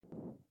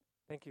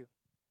Thank you.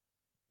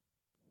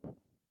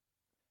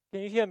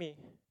 Can you hear me?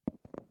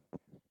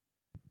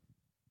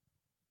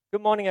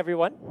 Good morning,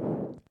 everyone.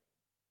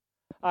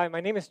 Hi, my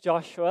name is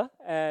Joshua,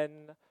 and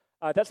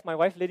that's my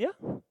wife, Lydia.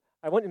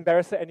 I won't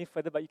embarrass her any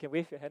further, but you can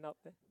wave your hand up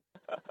there.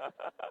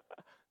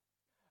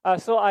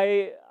 So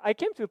I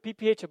came to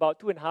PPH about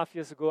 2.5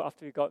 years ago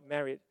after we got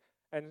married,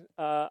 and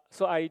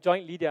so I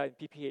joined Lydia in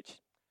PPH.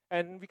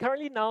 And we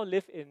currently now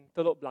live in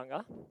Telok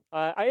Blangah.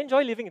 I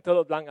enjoy living in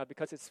Telok Blangah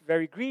because it's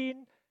very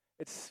green,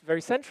 it's very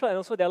central, and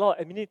also there are a lot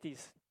of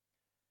amenities.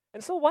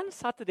 And so one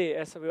Saturday,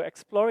 as we were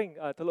exploring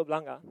Telok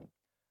Blangah,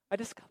 I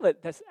discovered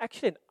there's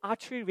actually an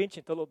archery range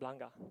in Telok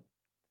Blangah.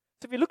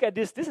 So if you look at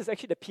this is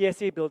actually the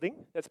PSA building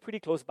that's pretty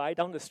close by,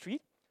 down the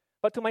street.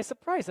 But to my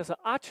surprise, there's an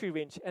archery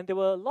range, and there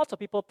were lots of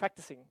people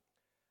practicing.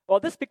 Well,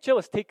 this picture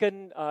was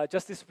taken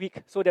just this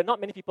week, so there are not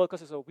many people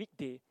because it's a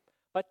weekday.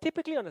 But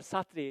typically on a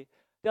Saturday,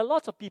 there are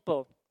lots of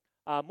people,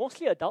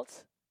 mostly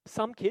adults,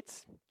 some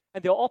kids,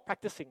 and they're all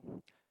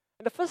practicing.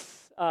 And the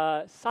first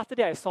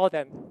Saturday I saw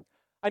them,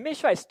 I made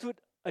sure I stood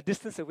a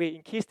distance away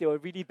in case they were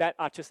really bad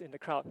archers in the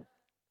crowd.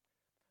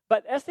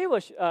 But as they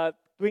were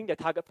doing their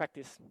target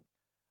practice,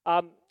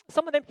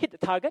 some of them hit the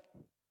target,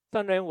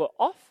 some of them were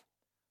off,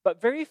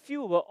 but very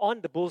few were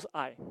on the bull's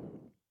eye.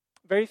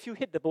 Very few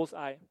hit the bull's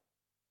eye.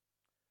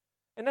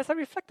 And as I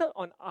reflected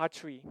on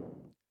archery,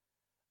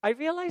 I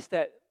realized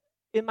that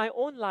in my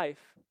own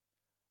life,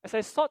 as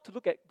I sought to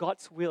look at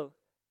God's will,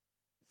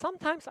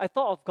 sometimes I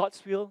thought of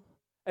God's will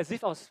as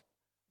if I was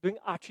doing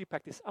archery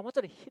practice. I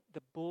wanted to hit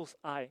the bull's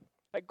eye.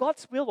 Like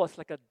God's will was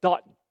like a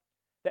dot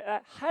that I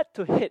had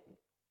to hit.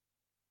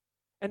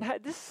 And I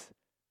had this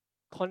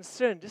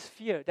concern, this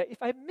fear, that if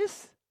I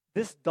miss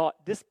this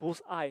dot, this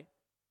bull's eye,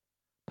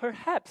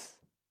 perhaps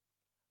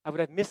I would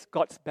have missed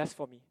God's best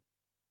for me.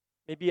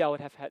 Maybe I would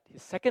have had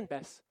his second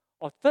best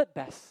or third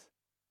best.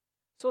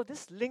 So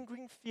this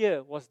lingering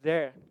fear was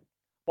there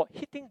about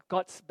hitting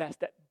God's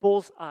best, that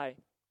bull's eye.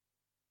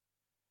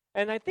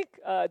 And I think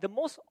the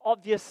most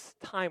obvious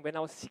time when I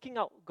was seeking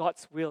out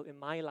God's will in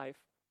my life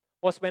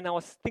was when I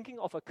was thinking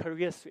of a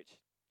career switch.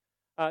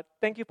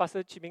 Thank you,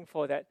 Pastor Chiming,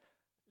 for that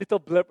little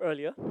blurb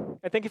earlier.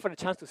 And thank you for the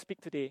chance to speak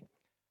today.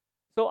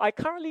 So I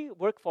currently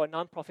work for a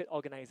non-profit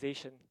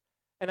organization.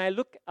 And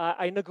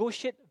I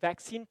negotiate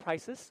vaccine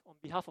prices on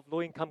behalf of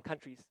low-income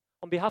countries,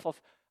 on behalf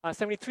of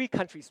 73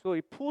 countries. So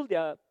we pool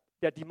their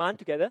demand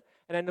together,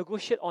 and I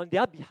negotiate on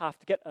their behalf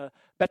to get a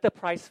better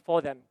price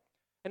for them.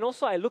 And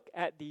also I look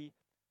at the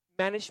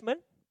management,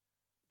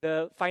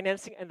 the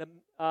financing, and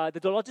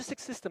the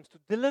logistics systems to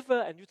deliver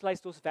and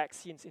utilize those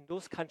vaccines in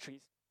those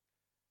countries.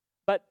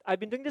 But I've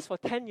been doing this for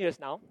 10 years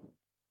now.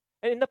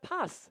 And in the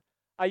past,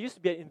 I used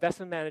to be an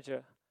investment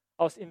manager.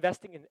 I was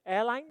investing in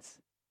airlines,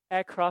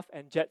 aircraft,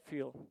 and jet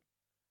fuel.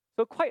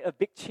 So quite a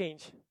big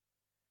change.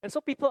 And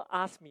so people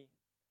ask me,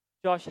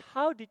 Josh,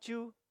 how did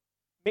you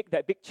make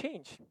that big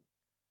change?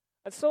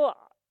 And so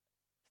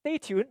stay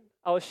tuned.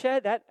 I'll share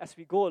that as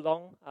we go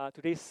along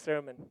today's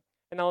sermon.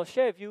 And I'll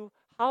share with you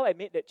how I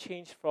made that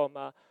change from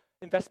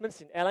investments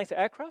in airlines and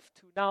aircraft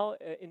to now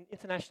in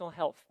international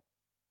health.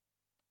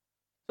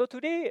 So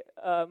today,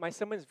 my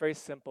sermon is very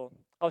simple.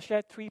 I'll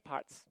share 3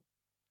 parts.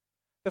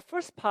 The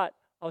first part,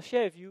 I'll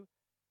share with you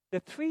the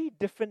 3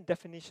 different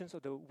definitions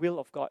of the will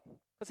of God.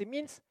 Because it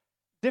means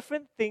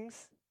different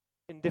things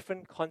in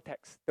different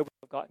contexts, the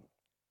will of God.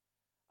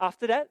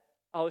 After that,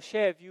 I'll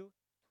share with you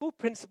 2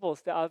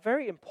 principles that are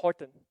very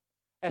important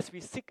as we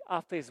seek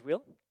after His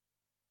will.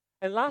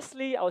 And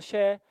lastly, I'll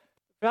share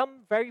some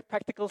very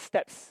practical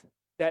steps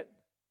that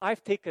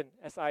I've taken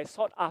as I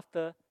sought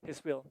after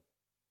His will.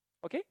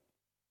 Okay?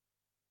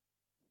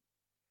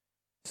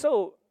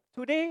 So,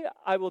 today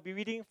I will be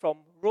reading from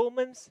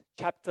Romans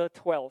chapter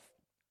 12,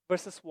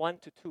 verses 1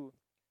 to 2.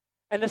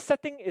 And the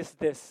setting is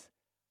this.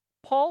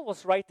 Paul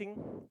was writing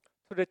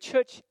to the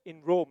church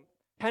in Rome.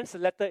 Hence, the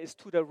letter is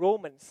to the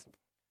Romans.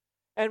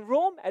 And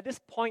Rome, at this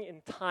point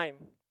in time,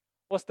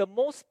 was the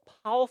most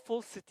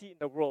powerful city in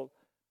the world.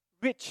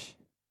 Rich,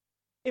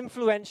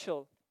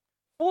 influential,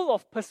 full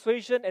of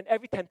persuasion and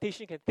every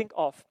temptation you can think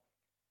of.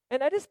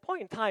 And at this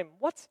point in time,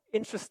 what's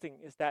interesting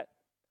is that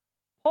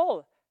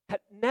Paul had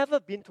never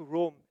been to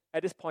Rome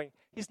at this point.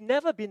 He's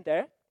never been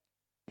there.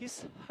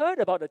 He's heard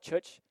about the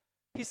church.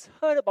 He's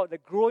heard about the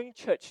growing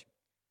church.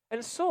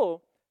 And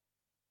so,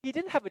 he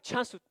didn't have a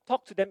chance to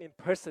talk to them in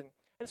person.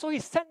 And so he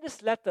sent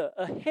this letter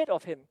ahead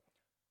of him.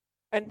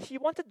 And he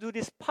wanted to do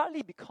this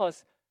partly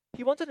because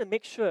he wanted to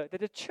make sure that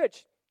the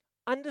church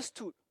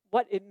understood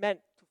what it meant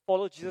to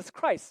follow Jesus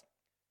Christ.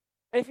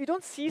 And if you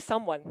don't see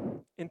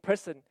someone in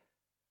person,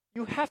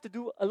 you have to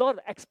do a lot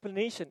of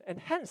explanation. And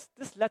hence,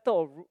 this letter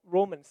of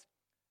Romans,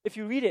 if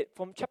you read it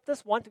from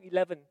chapters 1 to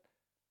 11,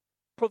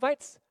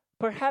 provides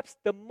perhaps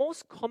the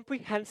most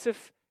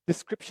comprehensive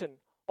description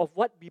of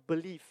what we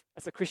believe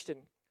as a Christian.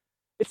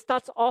 It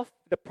starts off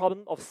with the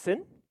problem of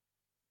sin,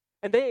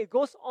 and then it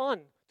goes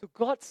on to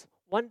God's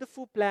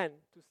wonderful plan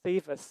to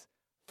save us.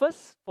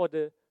 First for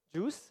the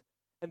Jews,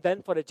 and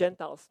then for the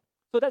Gentiles.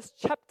 So that's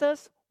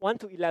chapters 1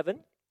 to 11.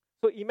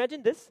 So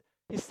imagine this.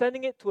 He's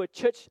sending it to a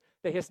church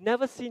that he has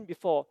never seen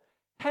before,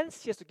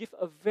 Hence, he has to give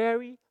a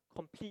very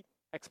complete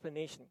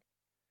explanation.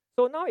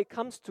 So now it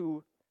comes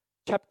to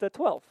chapter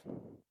 12.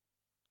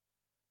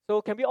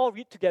 So can we all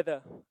read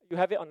together? You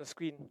have it on the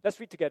screen. Let's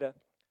read together.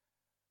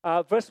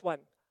 Verse 1.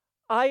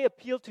 I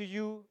appeal to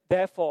you,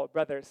 therefore,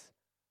 brothers,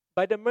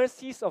 by the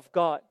mercies of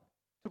God,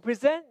 to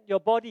present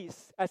your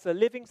bodies as a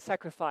living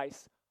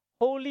sacrifice,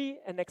 holy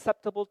and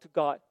acceptable to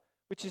God,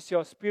 which is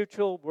your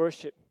spiritual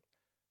worship.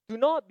 Do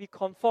not be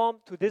conformed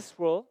to this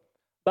world,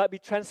 but be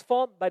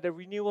transformed by the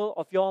renewal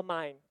of your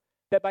mind,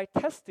 that by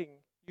testing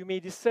you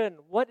may discern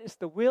what is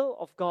the will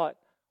of God,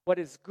 what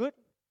is good,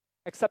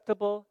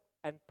 acceptable,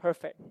 and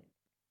perfect.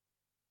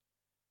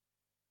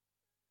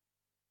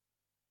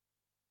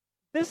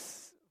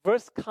 This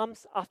verse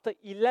comes after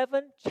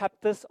 11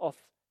 chapters of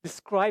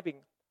describing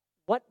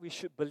what we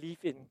should believe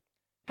in.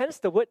 Hence,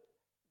 the word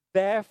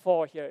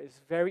therefore here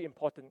is very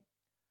important.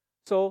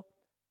 So,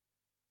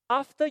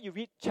 after you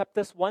read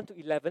chapters 1 to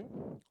 11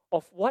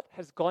 of what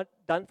has God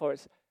done for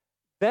us,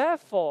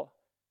 therefore,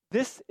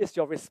 this is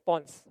your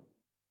response.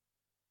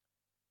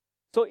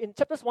 So, in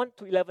chapters 1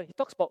 to 11, he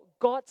talks about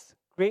God's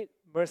great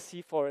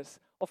mercy for us,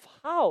 of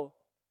how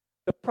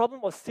the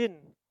problem of sin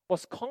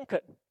was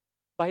conquered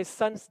by his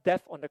son's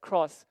death on the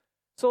cross.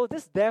 So,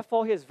 this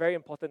therefore here is very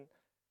important.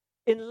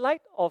 In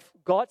light of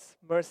God's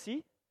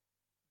mercy,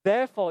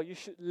 therefore you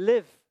should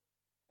live.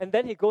 And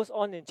then he goes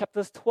on in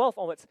chapters 12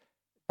 onwards.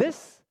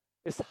 This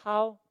is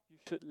how you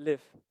should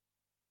live.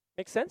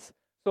 Make sense?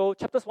 So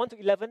chapters 1 to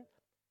 11,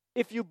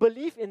 if you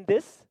believe in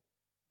this,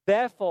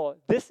 therefore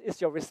this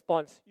is your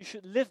response. You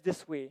should live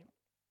this way.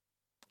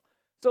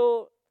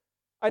 So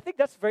I think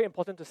that's very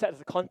important to set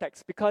as a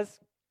context, because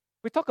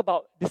we talk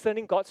about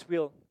discerning God's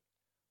will.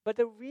 But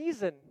the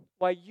reason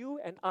why you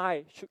and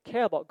I should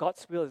care about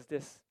God's will is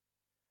this.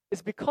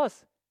 It's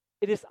because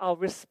it is our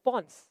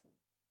response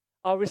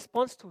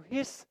to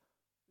his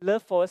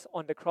love for us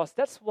on the cross.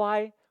 That's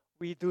why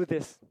we do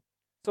this.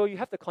 So you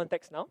have the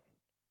context now.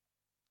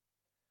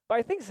 But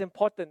I think it's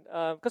important,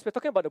 because we're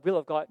talking about the will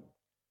of God,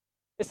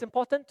 it's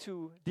important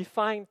to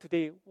define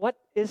today what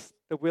is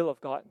the will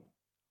of God.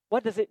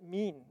 What does it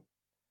mean?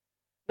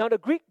 Now the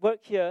Greek word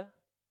here,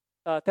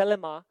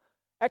 telema,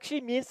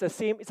 actually means the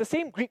same. It's the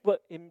same Greek word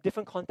in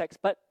different contexts,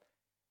 but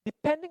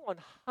depending on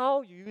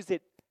how you use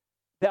it,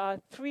 there are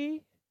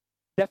three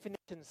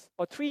definitions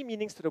or three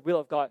meanings to the will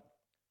of God.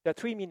 There are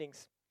three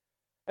meanings.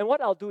 And what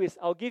I'll do is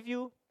I'll give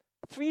you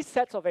three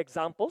sets of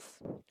examples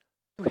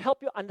to help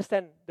you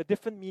understand the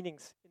different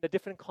meanings in the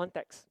different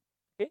contexts.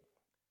 Okay?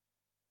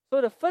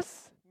 So the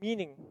first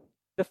meaning,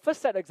 the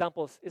first set of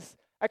examples is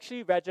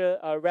actually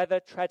rather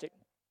tragic.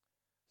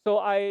 So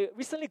I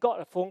recently got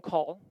a phone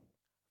call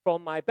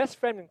from my best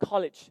friend in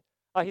college.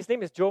 His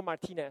name is Joe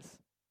Martinez.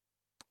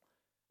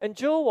 And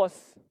Joe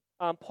was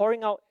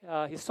pouring out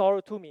his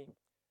sorrow to me.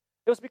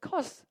 It was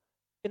because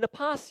in the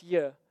past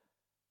year,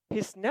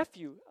 his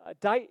nephew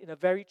died in a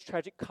very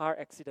tragic car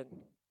accident.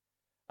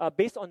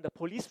 Based on the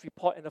police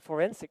report and the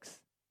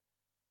forensics,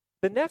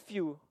 the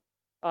nephew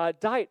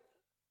died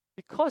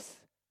because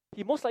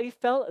he most likely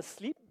fell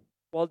asleep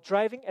while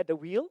driving at the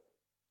wheel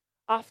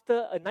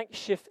after a night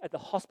shift at the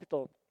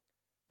hospital.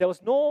 There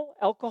was no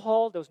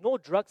alcohol, there was no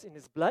drugs in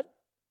his blood,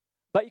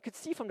 but you could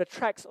see from the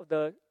tracks of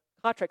the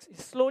car tracks, he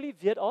slowly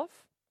veered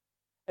off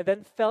and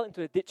then fell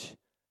into the ditch.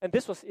 And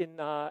this was in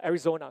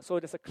Arizona, so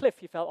there's a cliff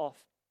he fell off.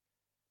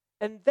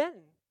 And then,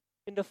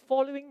 in the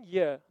following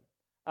year,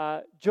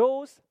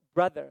 Joe's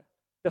brother,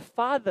 the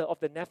father of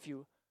the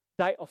nephew,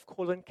 died of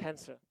colon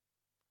cancer.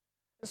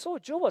 And so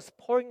Joe was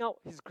pouring out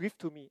his grief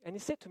to me, and he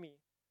said to me,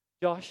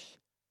 Josh,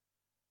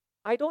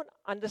 I don't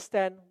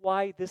understand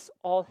why this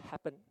all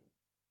happened,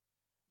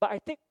 but I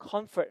take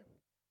comfort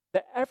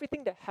that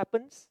everything that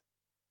happens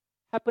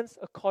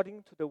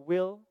according to the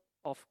will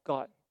of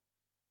God.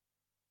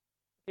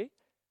 Okay?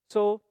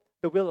 So,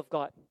 the will of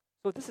God.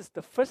 So this is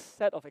the first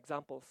set of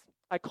examples.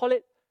 I call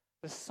it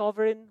the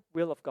sovereign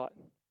will of God.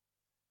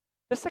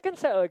 The second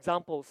set of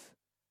examples,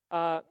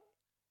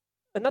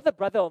 another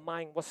brother of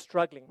mine was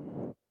struggling.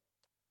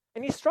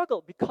 And he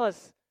struggled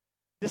because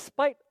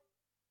despite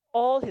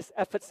all his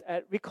efforts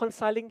at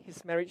reconciling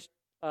his marriage,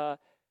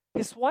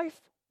 his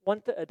wife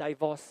wanted a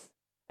divorce.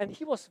 And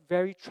he was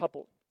very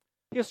troubled.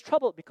 He was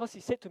troubled because he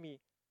said to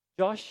me,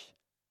 Josh,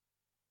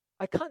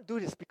 I can't do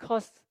this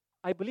because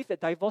I believe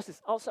that divorce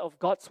is outside of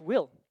God's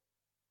will.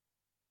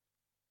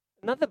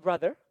 Another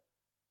brother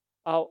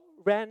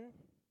ran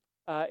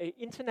an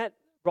internet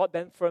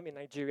broadband firm in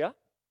Nigeria.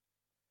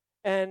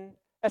 And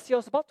as he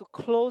was about to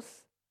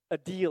close a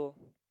deal,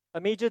 a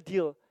major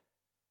deal,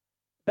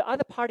 the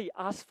other party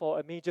asked for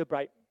a major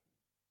bribe.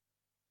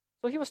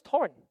 So he was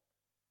torn.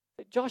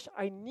 He said, Josh,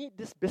 I need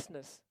this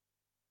business,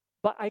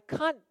 but I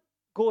can't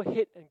go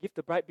ahead and give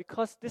the bribe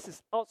because this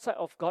is outside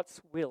of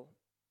God's will.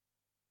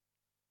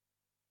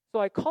 So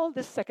I call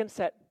this second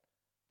set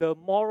the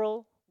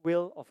moral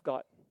will of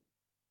God.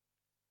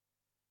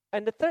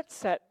 And the third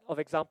set of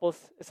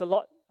examples is a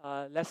lot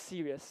less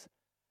serious.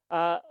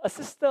 A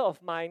sister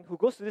of mine who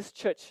goes to this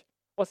church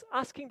was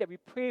asking that we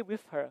pray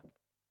with her.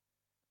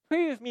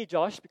 Pray with me,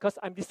 Josh, because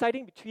I'm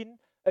deciding between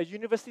a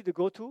university to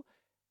go to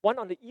one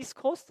on the East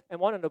Coast and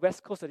one on the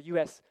West Coast of the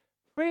US.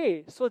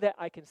 Pray so that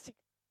I can seek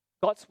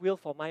God's will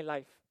for my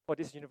life for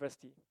this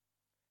university.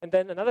 And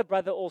then another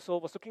brother also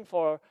was looking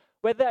for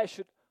whether I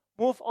should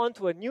move on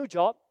to a new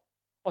job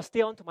or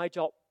stay on to my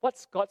job.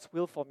 What's God's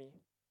will for me?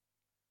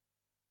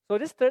 So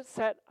this third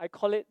set, I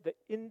call it the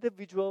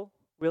individual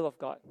will of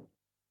God.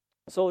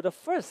 So the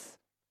first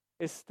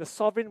is the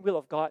sovereign will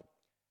of God,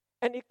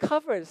 and it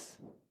covers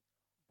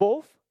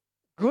both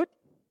good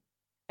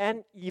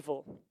and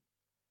evil.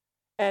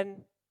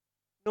 And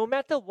no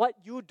matter what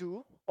you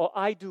do or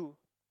I do,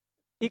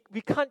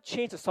 we can't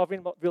change the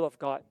sovereign will of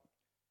God.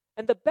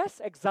 And the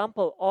best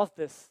example of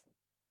this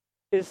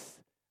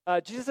is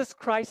Jesus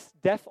Christ's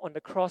death on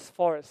the cross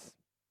for us.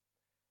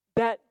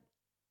 That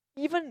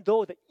even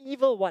though the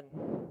evil one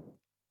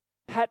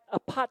had a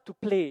part to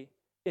play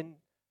in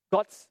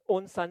God's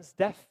own son's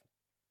death,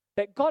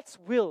 that God's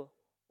will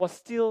was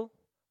still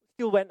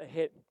went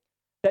ahead.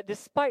 That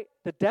despite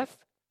the death,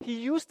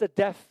 he used the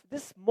death,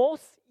 this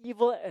most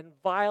evil and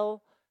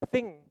vile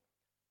thing,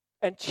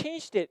 and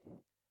changed it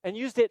and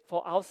used it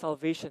for our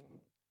salvation.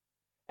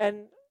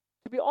 And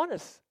to be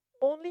honest,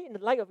 only in the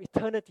light of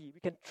eternity we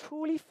can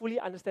truly,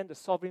 fully understand the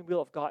sovereign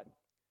will of God.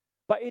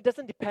 But it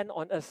doesn't depend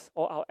on us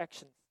or our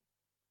actions.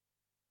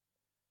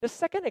 The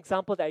second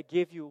example that I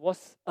gave you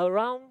was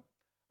around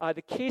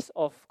the case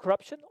of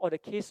corruption or the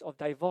case of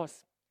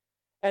divorce.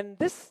 And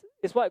this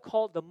is what I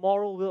call the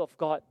moral will of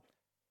God.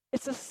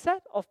 It's a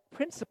set of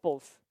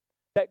principles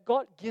that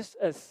God gives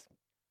us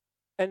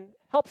and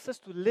helps us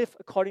to live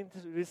according to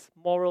this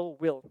moral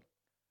will.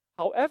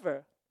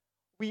 However,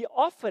 we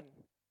often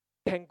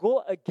can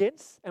go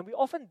against, and we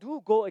often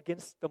do go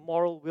against the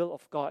moral will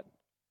of God.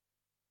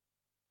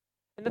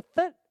 And the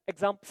third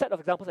set of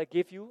examples I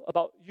gave you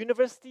about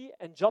university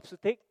and jobs to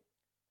take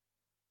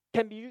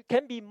can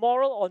be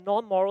moral or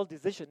non-moral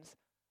decisions,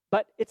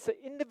 but it's an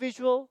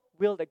individual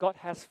will that God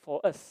has for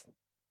us.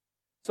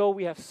 So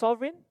we have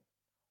sovereign,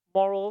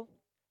 moral,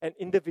 and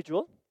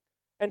individual.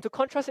 And to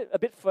contrast it a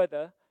bit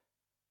further,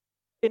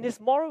 in His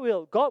moral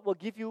will, God will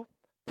give you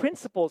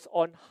principles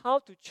on how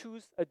to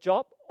choose a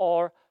job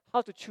or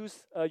how to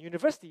choose a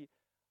university.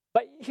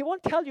 But He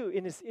won't tell you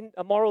in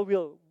a moral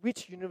will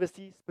which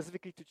university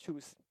specifically to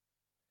choose.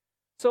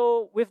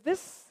 So with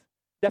these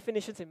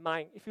definitions in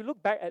mind, if you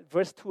look back at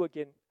verse 2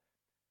 again,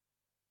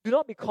 do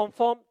not be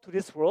conformed to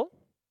this world,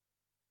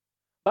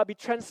 but be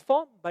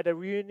transformed by the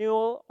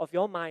renewal of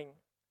your mind,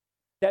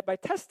 that by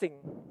testing,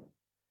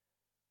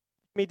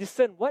 you may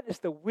discern what is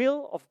the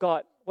will of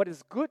God, what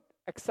is good,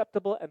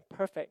 acceptable, and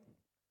perfect.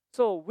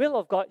 So, will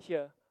of God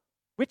here,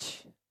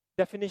 which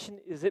definition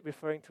is it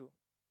referring to?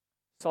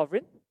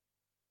 Sovereign,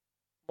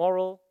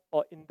 moral,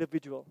 or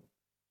individual?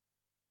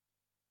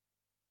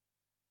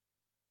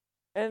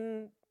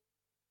 And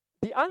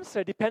the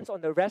answer depends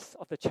on the rest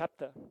of the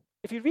chapter.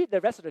 If you read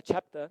the rest of the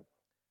chapter,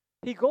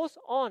 he goes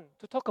on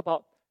to talk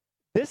about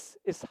this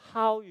is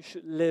how you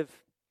should live.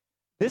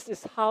 This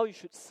is how you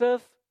should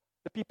serve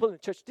the people in the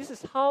church. This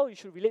is how you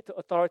should relate to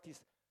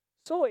authorities.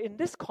 So in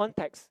this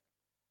context,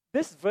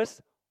 this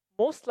verse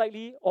most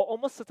likely or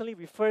almost certainly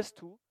refers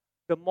to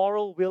the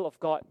moral will of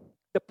God,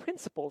 the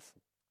principles.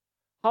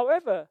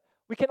 However,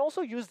 we can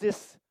also use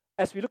this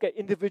as we look at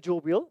individual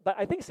will, but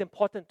I think it's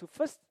important to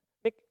first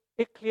make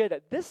it clear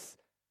that this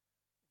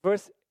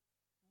verse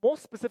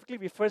most specifically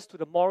refers to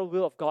the moral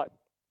will of God.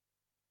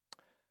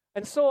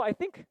 And so I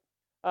think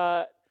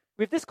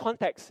with this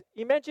context,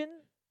 imagine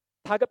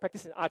target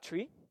practice in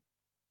archery.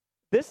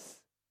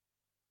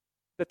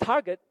 The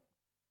target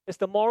is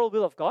the moral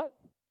will of God,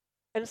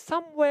 and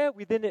somewhere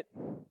within it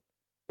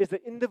is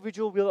the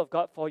individual will of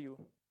God for you.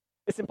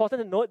 It's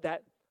important to note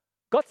that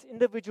God's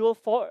individual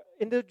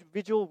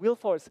will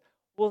for us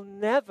will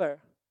never,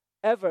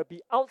 ever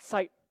be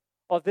outside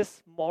of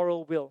this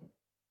moral will.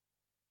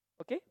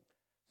 Okay?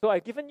 So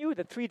I've given you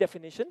the three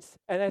definitions,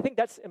 and I think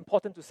that's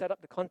important to set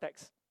up the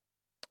context.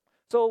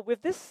 So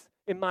with this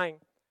in mind,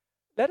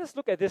 let us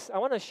look at this. I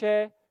want to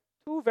share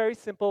two very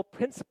simple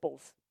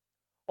principles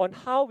on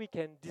how we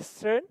can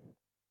discern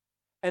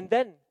and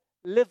then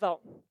live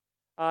out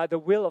the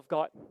will of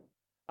God,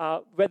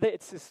 whether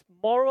it's His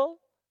moral,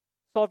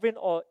 sovereign,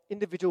 or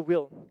individual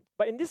will.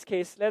 But in this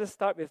case, let us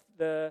start with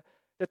the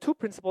two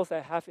principles that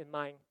I have in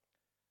mind.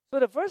 So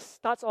the verse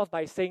starts off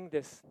by saying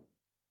this: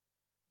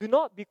 do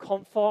not be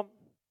conformed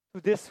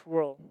to this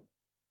world.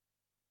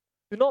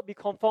 Do not be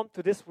conformed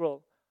to this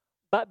world,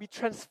 but be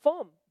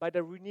transformed by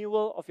the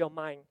renewal of your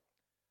mind.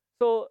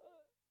 So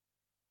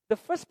the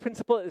first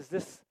principle is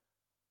this,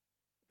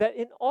 that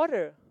in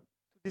order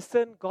to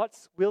discern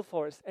God's will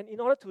for us, and in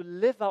order to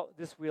live out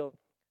this will,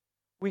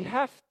 we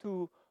have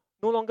to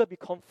no longer be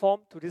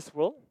conformed to this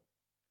world.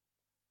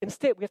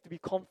 Instead, we have to be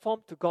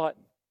conformed to God.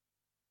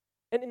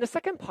 And in the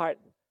second part,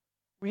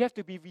 we have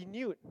to be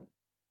renewed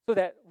so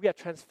that we are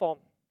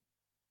transformed.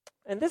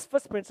 And this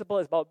first principle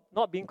is about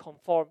not being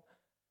conformed.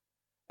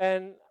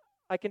 And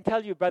I can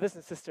tell you, brothers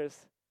and sisters,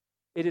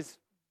 it is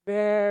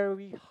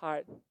very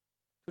hard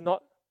to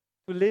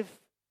live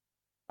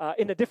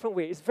in a different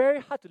way. It's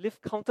very hard to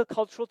live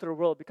countercultural to the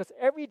world, because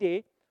every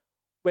day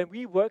when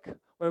we work,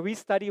 where we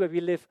study, where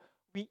we live,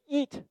 we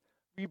eat,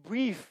 we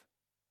breathe,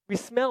 we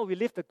smell, we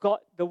live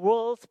the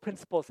world's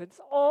principles.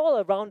 It's all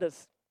around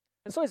us.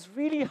 And so it's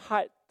really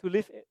hard to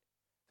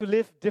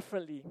live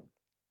differently.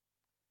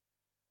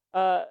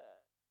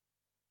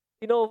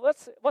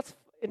 What's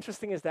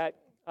interesting is that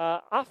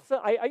after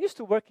I used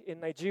to work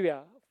in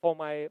Nigeria for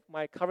my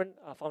current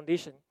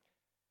foundation.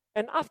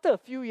 And after a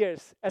few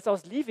years, as I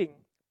was leaving,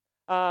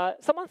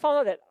 someone found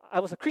out that I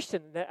was a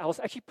Christian, that I was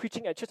actually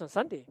preaching at church on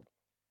Sunday.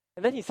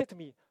 And then he said to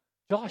me,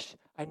 "Josh,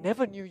 I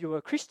never knew you were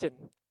a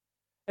Christian."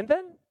 And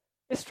then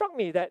it struck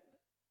me that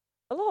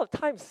a lot of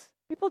times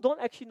people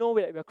don't actually know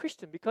that we're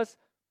Christian because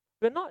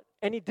we're not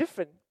any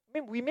different. I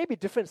mean, we may be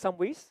different in some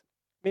ways.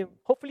 I mean,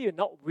 hopefully you're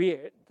not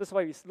weird. That's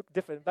why we look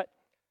different. But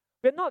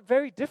we're not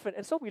very different.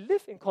 And so we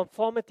live in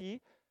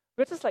conformity.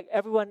 We're just like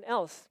everyone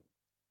else.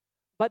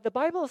 But the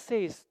Bible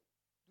says,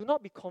 do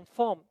not be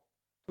conformed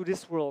to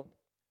this world.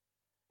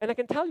 And I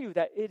can tell you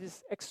that it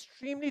is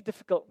extremely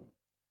difficult.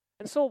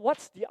 And so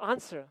what's the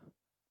answer?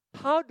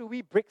 How do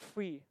we break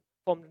free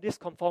from this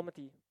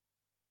conformity?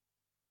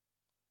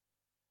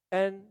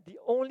 And the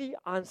only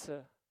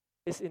answer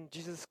is in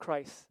Jesus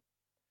Christ.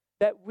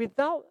 That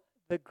without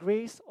the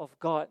grace of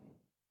God,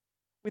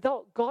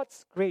 without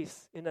God's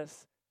grace in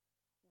us,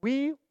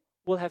 we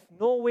will have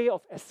no way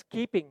of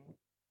escaping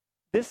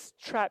this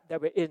trap that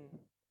we're in.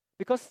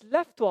 Because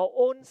left to our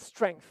own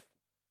strength,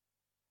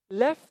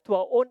 left to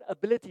our own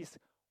abilities,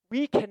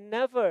 we can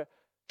never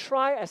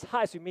try as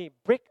hard as we may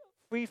break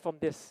free from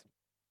this.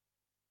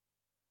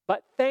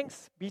 But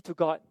thanks be to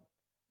God,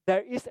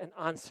 there is an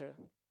answer.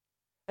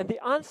 And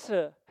the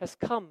answer has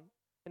come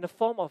in the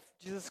form of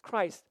Jesus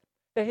Christ,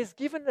 that He's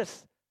given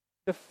us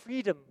the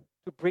freedom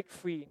to break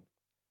free.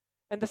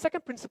 And the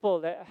second principle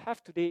that I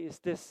have today is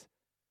this.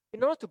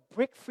 In order to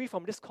break free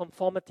from this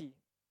conformity,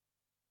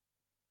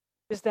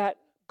 is that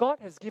God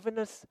has given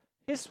us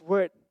His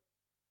Word.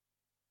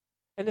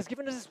 And has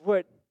given us His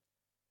Word.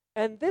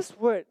 And this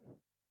Word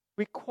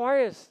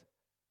requires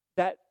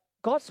that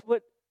God's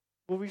Word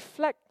will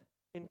reflect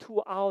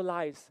into our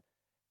lives.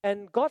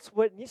 And God's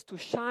Word needs to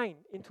shine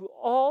into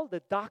all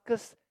the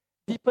darkest,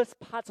 deepest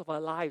parts of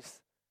our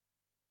lives.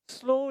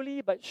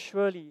 Slowly but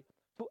surely,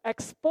 to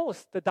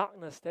expose the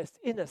darkness that's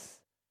in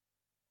us.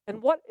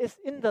 And what is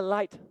in the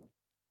light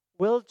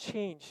will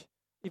change,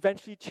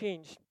 eventually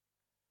change.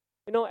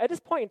 At this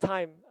point in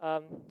time,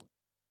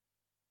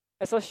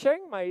 as I was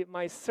sharing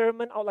my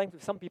sermon outline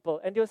with some people,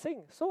 and they were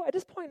saying, so at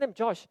this point in time,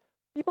 Josh,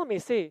 people may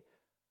say,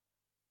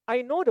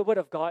 I know the Word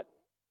of God.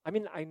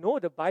 I know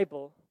the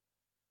Bible.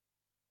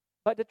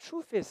 But the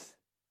truth is,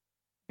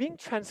 being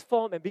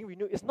transformed and being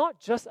renewed is not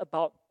just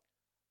about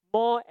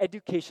more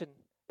education.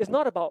 It's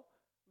not about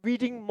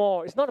reading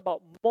more. It's not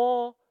about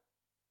more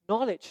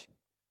knowledge.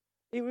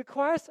 It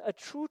requires a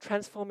true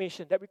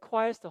transformation that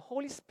requires the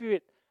Holy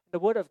Spirit, the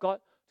Word of God,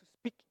 to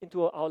speak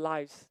into our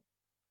lives.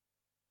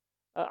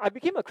 I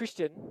became a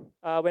Christian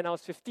when I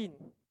was 15.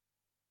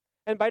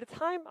 And by the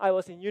time I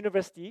was in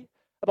university,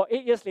 about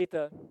 8 years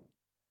later,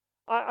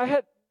 I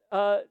had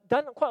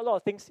done quite a lot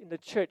of things in the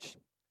church.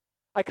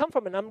 I come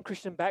from a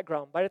non-Christian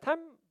background. By the time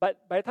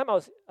I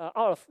was out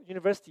of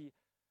university,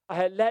 I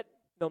had led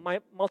my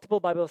multiple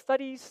Bible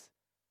studies.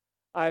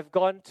 I've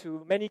gone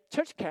to many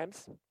church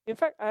camps. In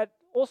fact, I had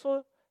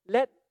also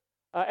led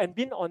and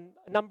been on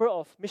a number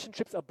of mission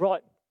trips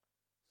abroad.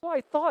 So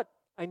I thought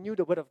I knew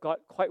the Word of God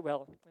quite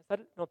well. I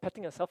started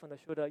patting myself on the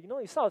shoulder.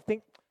 You sort of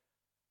think,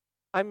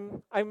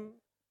 I'm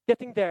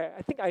getting there.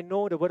 I think I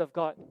know the Word of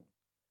God.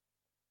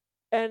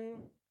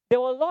 And there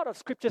were a lot of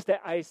scriptures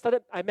that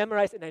I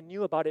memorized and I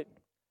knew about it.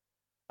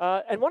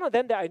 And one of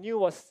them that I knew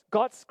was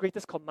God's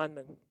greatest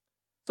commandment.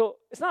 So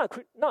it's not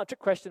a trick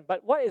question,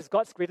 but what is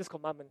God's greatest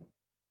commandment?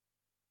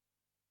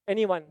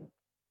 Anyone?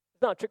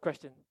 It's not a trick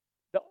question.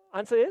 The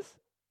answer is?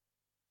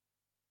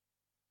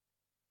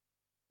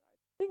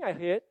 I think I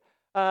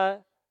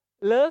heard.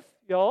 Love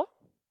your,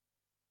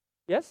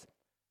 yes?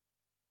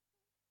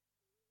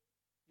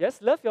 Yes,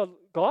 love your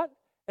God.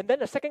 And then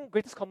the second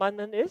greatest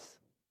commandment is?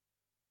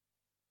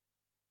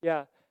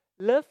 Yeah,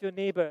 love your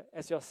neighbor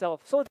as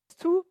yourself. So these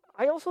two,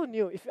 I also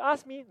knew. If you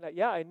ask me,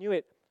 I knew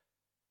it.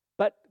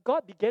 But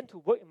God began to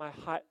work in my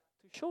heart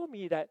to show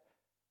me that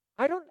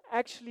I don't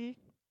actually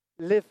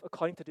live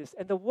according to this.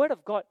 And the Word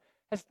of God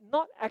has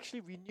not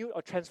actually renewed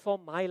or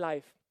transformed my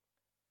life.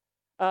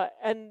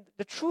 And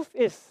the truth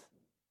is,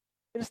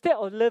 instead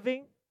of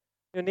loving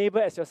your neighbor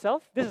as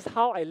yourself, this is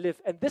how I live.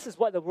 And this is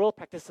what the world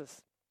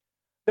practices.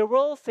 The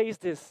world says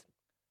this: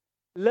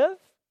 love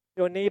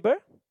your neighbor,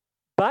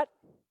 but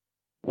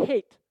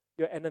hate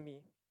your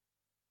enemy.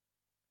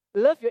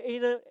 Love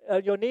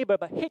your neighbor,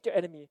 but hate your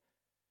enemy.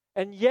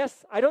 And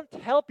yes, I don't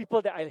tell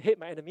people that I hate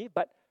my enemy,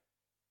 but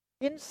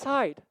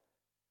inside,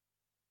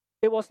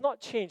 it was not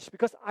changed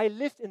because I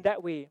lived in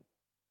that way.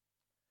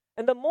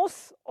 And the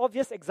most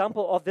obvious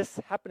example of this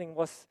happening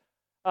was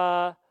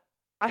I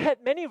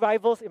had many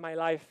rivals in my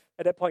life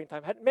at that point in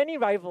time. I had many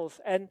rivals,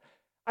 and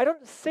I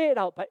don't say it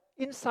out, but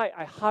inside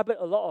I harbored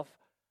a lot of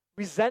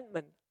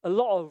resentment, a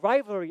lot of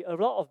rivalry, a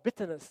lot of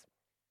bitterness.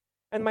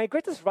 And my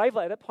greatest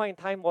rival at that point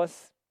in time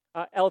was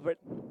Albert.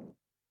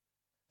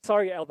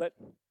 Sorry, Albert.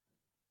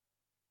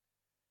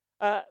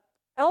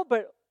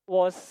 Albert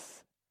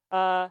was,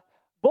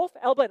 both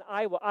Albert and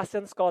I were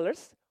ASEAN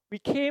scholars. We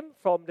came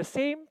from the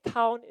same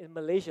town in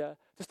Malaysia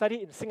to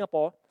study in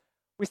Singapore.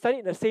 We studied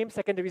in the same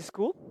secondary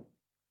school.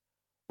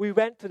 We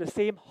went to the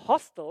same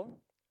hostel.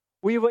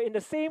 We were in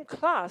the same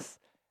class,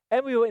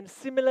 and we were in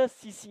similar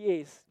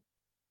CCAs.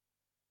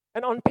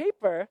 And on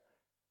paper,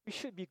 we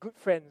should be good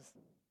friends.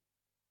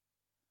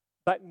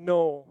 But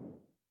no,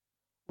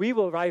 we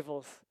were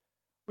rivals.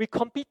 We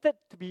competed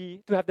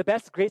to have the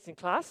best grades in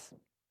class.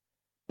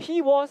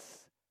 He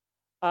was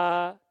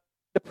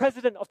the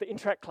president of the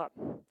Interact Club.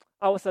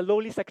 I was a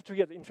lowly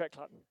secretary of the Interact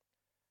Club.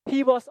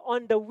 He was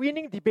on the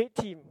winning debate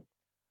team.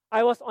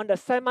 I was on the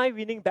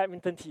semi-winning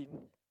badminton team.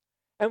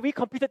 And we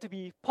competed to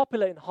be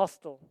popular in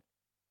hostel.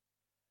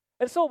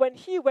 And so when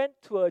he went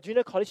to a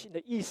junior college in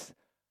the east,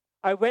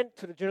 I went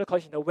to the junior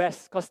college in the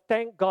west, because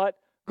thank God,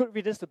 good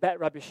riddance to bad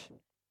rubbish.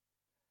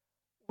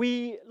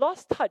 We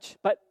lost touch,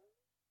 but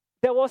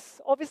there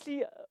was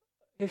obviously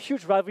a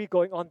huge rivalry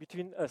going on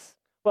between us.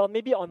 Well,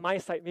 maybe on my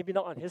side, maybe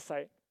not on his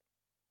side.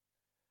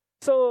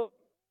 So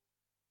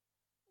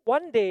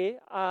one day,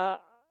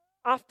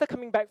 after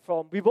coming back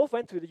we both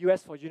went to the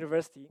US for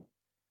university.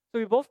 So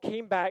we both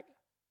came back.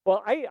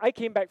 Well, I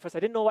came back first. I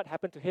didn't know what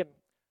happened to him.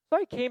 So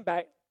I came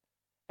back,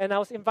 and I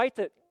was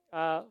invited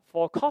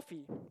for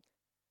coffee.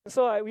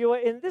 So we were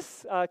in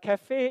this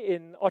cafe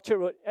in Orchard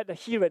Road at the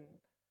Heron.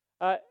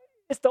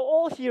 It's the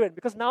old Heron,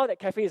 because now that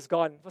cafe is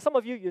gone. For some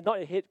of you, you're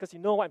not ahead because you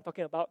know what I'm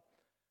talking about.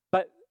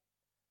 But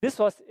this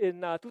was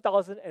in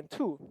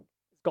 2002.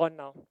 It's gone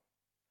now.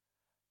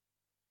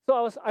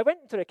 So I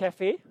went to the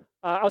cafe.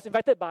 I was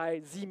invited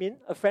by Zimin,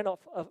 a friend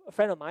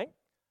of mine.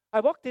 I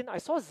walked in. I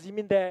saw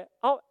Zimin there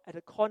out at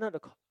the corner of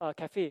the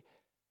cafe.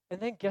 And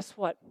then guess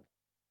what?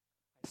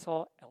 I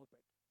saw Albert.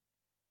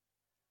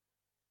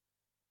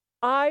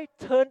 I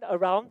turned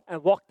around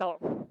and walked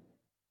out.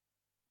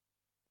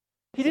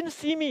 He didn't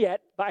see me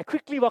yet, but I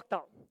quickly walked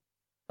out.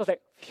 I was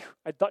like, phew,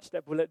 I dodged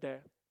that bullet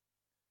there.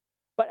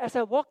 But as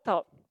I walked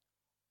out,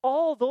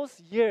 all those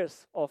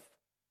years of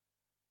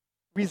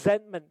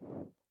resentment,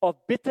 of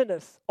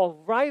bitterness, of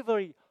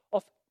rivalry,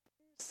 of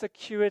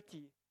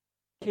insecurity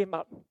came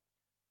up.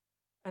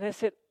 And I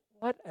said,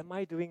 what am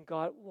I doing,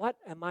 God? What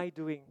am I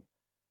doing?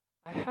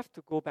 I have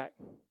to go back.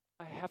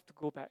 I have to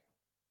go back.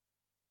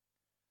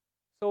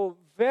 So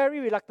very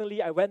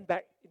reluctantly, I went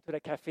back into the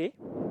cafe.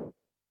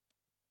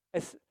 I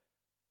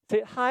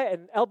said hi,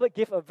 and Albert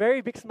gave a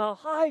very big smile.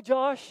 Hi,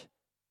 Josh.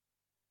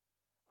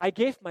 I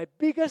gave my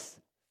biggest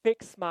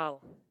fake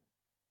smile.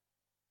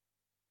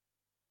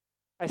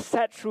 I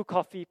sat through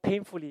coffee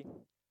painfully.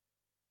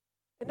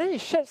 And then he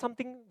shared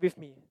something with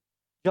me.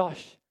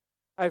 Josh,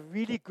 I have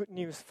really good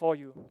news for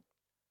you.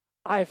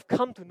 I've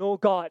come to know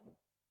God.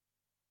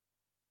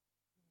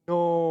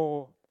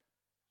 No,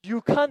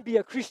 you can't be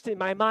a Christian in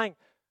my mind.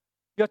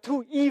 You're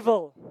too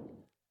evil.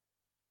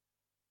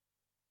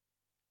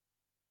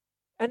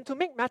 And to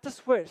make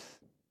matters worse,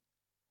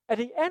 at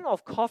the end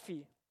of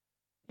coffee,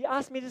 he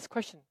asked me this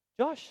question,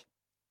 Josh,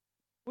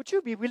 would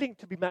you be willing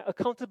to be my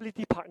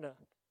accountability partner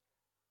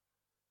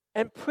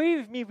and pray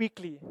with me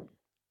weekly?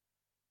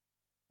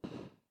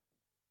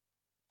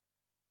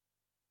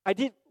 I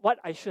did what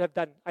I should have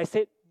done. I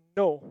said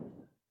no.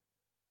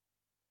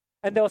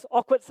 And there was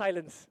awkward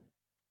silence.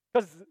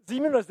 Because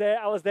Zeman was there,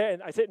 I was there,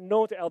 and I said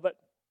no to Albert.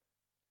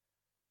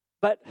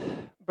 But,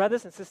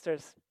 brothers and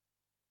sisters,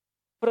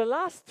 for the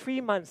last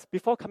 3 months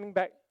before coming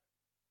back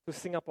to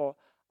Singapore,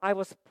 I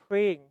was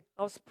praying.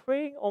 I was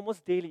praying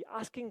almost daily,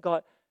 asking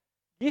God,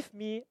 give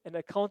me an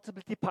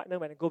accountability partner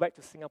when I go back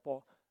to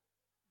Singapore.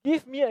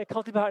 Give me an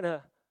accountability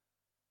partner.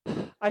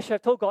 I should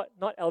have told God,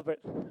 not Albert.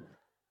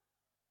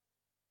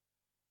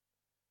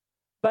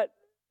 But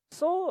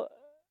so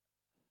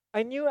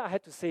I knew I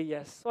had to say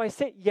yes. So I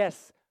said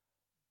yes.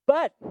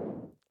 But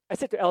I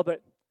said to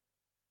Albert,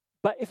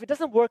 but if it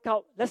doesn't work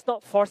out, let's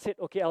not force it,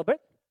 okay, Albert?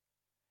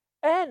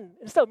 And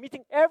instead of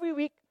meeting every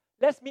week,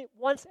 let's meet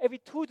once every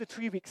 2 to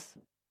 3 weeks.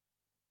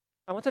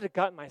 I wanted to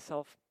guard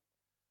myself.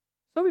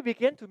 So we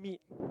began to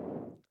meet.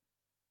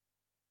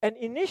 And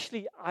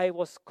initially, I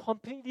was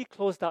completely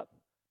closed up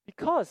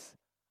because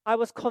I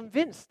was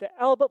convinced that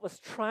Albert was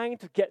trying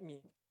to get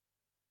me.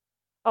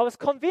 I was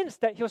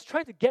convinced that he was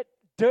trying to get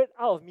dirt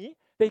out of me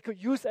that he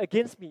could use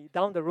against me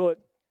down the road.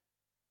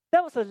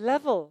 That was a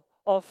level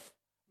of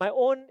my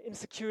own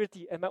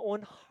insecurity and my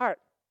own heart.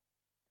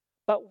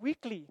 But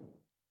weekly,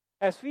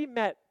 as we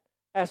met,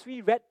 as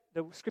we read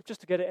the scriptures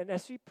together, and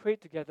as we prayed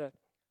together,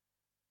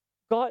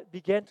 God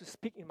began to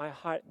speak in my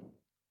heart.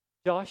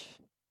 Josh,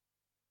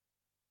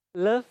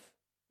 love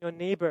your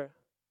neighbor.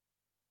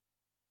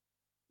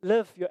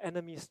 Love your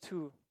enemies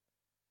too.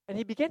 And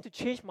he began to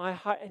change my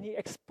heart, and he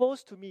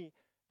exposed to me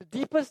the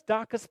deepest,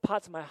 darkest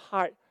parts of my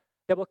heart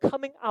that were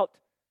coming out.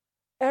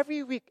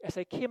 Every week as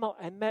I came out,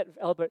 I met with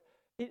Albert.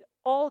 It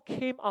all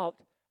came out,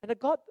 and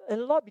a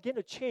lot began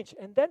to change.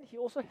 And then he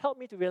also helped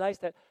me to realize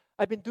that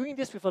I've been doing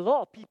this with a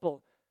lot of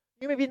people.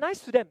 You may be nice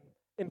to them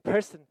in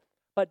person,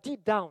 but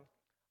deep down,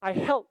 I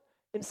held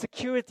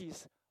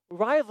insecurities,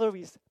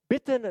 rivalries,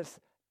 bitterness,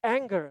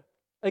 anger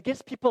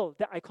against people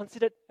that I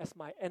considered as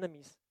my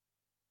enemies.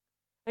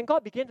 And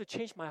God began to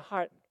change my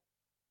heart.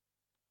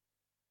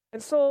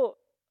 And so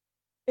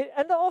it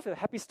ended off with a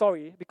happy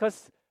story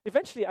because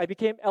eventually I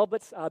became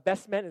Albert's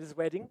best man at his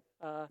wedding.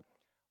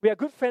 We are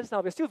good friends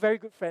now. We're still very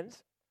good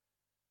friends.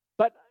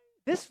 But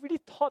this really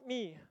taught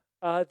me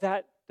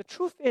that the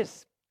truth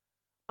is,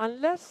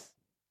 unless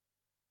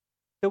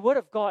the Word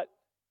of God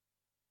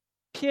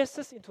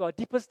pierces into our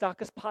deepest,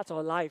 darkest parts of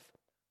our life,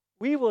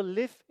 we will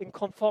live in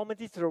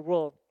conformity to the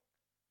world.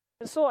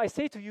 And so I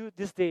say to you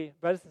this day,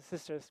 brothers and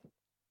sisters,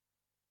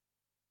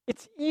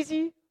 it's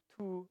easy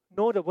to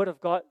know the Word of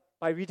God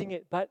by reading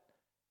it, but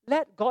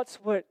let God's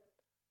Word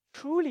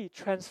truly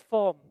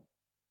transform,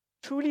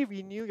 truly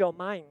renew your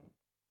mind.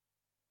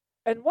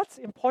 And what's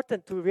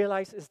important to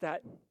realize is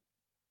that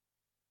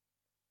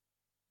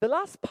the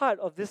last part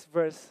of this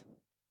verse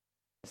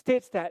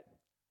states that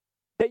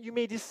you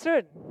may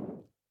discern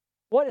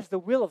what is the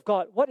will of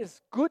God, what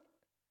is good,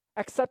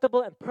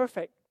 acceptable, and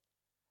perfect.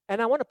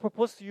 And I want to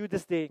propose to you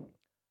this day,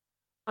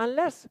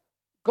 unless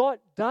God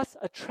does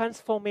a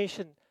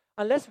transformation,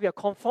 unless we are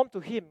conformed to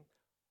Him,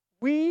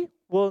 we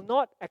will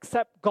not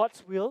accept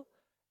God's will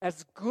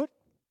as good,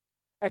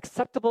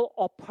 acceptable,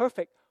 or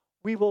perfect.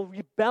 We will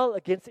rebel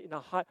against it in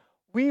our heart.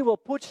 We will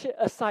push it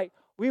aside.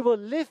 We will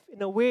live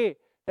in a way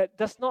that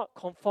does not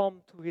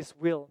conform to His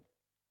will.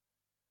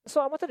 So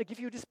I wanted to give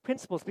you these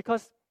principles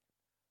because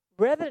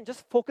rather than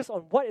just focus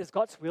on what is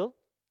God's will,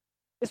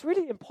 it's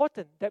really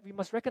important that we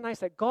must recognize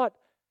that God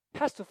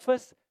has to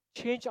first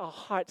change our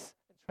hearts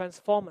and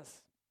transform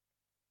us.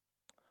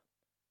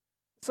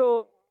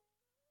 So,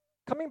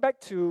 coming back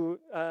to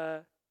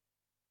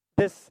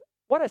this,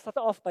 what I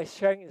started off by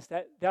sharing is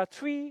that there are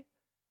three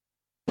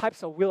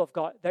types of will of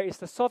God. There is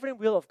the sovereign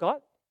will of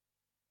God,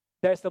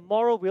 there is the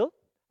moral will,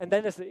 and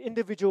then there's the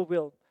individual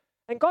will.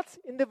 And God's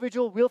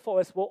individual will for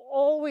us will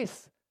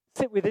always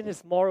sit within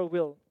His moral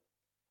will.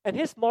 And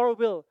His moral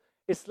will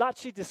is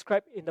largely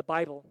described in the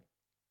Bible.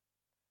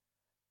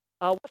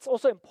 What's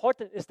also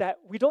important is that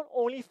we don't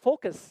only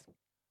focus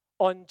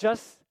on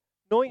just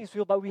knowing His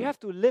will, but we have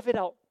to live it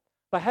out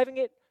by having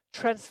it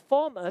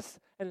transform us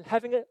and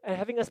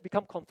having us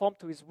become conformed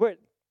to His Word.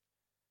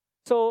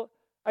 So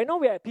I know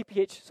we're at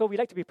PPH, so we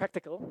like to be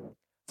practical.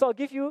 So I'll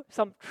give you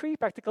three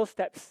practical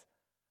steps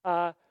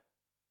on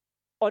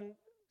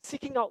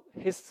seeking out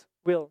His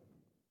will.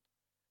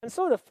 And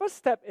so the first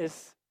step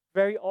is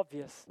very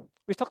obvious.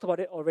 We talked about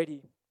it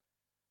already.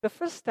 The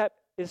first step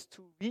is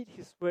to read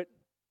His Word.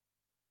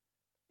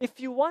 If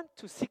you want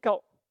to seek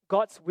out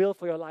God's will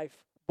for your life,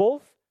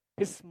 both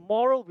His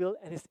moral will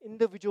and His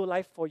individual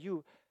life for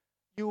you,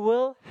 you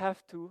will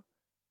have to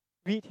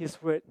read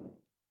His Word.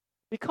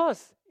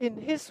 Because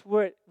in His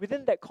Word,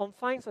 within that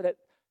confines or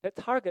that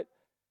target,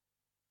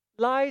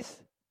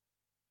 lies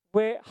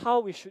how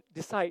we should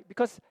decide.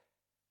 Because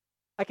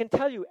I can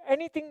tell you,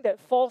 anything that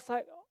falls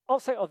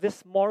outside of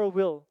this moral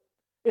will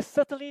is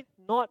certainly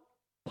not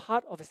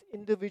part of His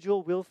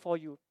individual will for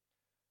you.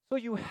 So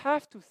you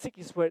have to seek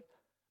His Word,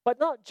 but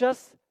not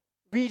just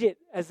read it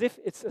as if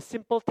it's a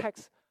simple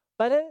text,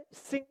 but let it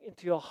sink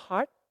into your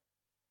heart.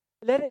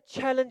 Let it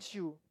challenge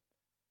you.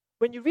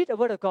 When you read the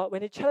Word of God,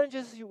 when it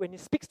challenges you, when it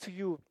speaks to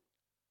you,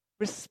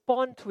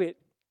 respond to it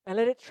and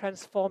let it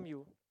transform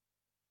you.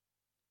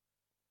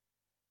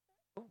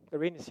 Oh, the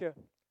rain is here.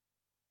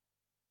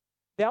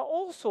 There are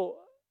also,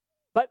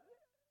 but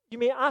you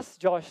may ask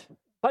Josh,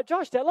 but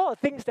Josh, there are a lot of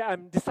things that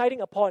I'm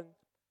deciding upon.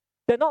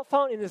 They're not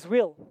found in His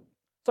will.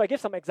 So I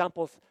give some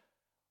examples.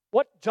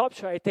 What job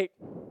should I take?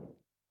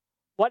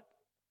 What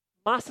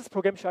master's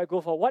program should I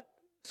go for? What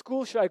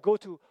school should I go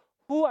to?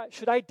 Who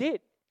should I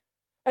date?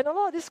 And a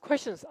lot of these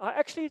questions are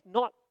actually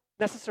not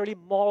necessarily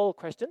moral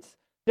questions.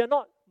 They're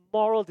not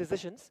moral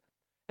decisions.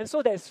 And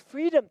so there's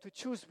freedom to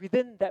choose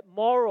within that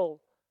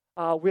moral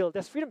will.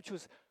 There's freedom to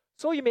choose.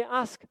 So you may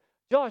ask,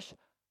 Josh,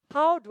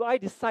 how do I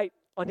decide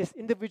on His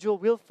individual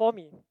will for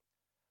me?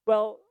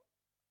 Well,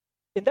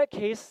 in that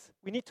case,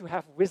 we need to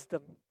have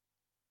wisdom.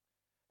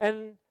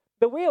 And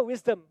the way of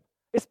wisdom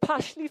is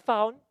partially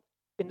found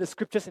in the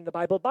scriptures in the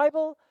Bible.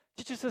 Bible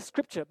teaches us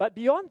scripture, but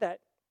beyond that,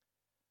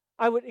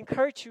 I would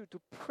encourage you to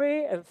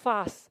pray and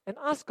fast and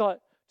ask God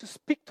to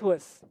speak to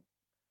us.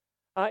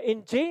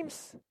 In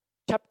James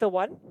chapter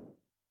 1,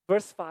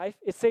 verse 5,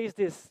 it says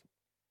this: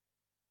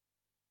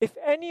 if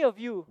any of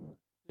you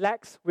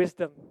lacks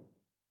wisdom,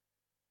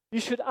 you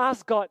should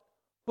ask God,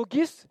 who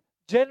gives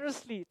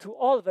generously to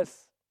all of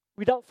us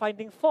without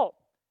finding fault,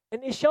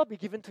 and it shall be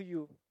given to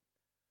you.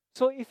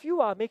 So if you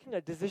are making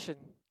a decision,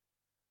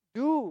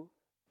 do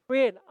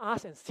pray and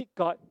ask and seek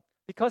God,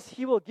 because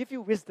He will give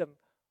you wisdom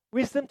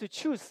to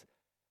choose.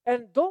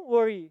 And don't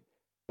worry,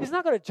 He's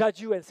not going to judge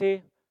you and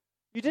say,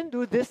 you didn't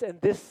do this,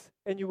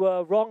 and you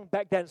were wrong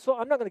back then, so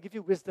I'm not going to give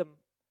you wisdom.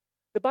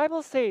 The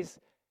Bible says,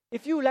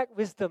 if you lack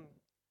wisdom,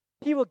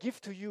 He will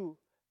give to you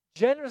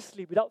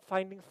generously without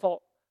finding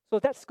fault. So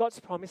that's God's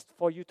promise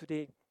for you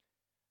today.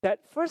 That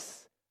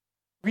first,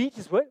 read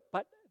His Word,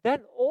 but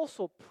then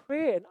also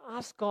pray and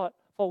ask God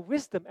for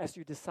wisdom as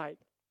you decide.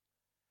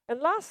 And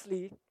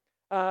lastly,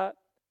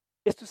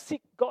 is to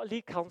seek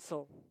godly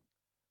counsel.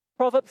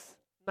 Proverbs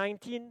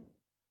 19,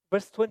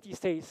 verse 20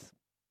 says,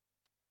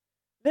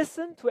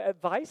 "Listen to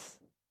advice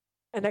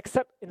and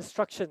accept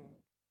instruction,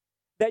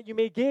 that you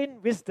may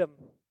gain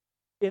wisdom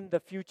in the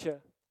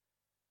future."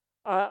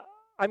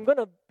 I'm going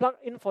to plug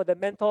in for the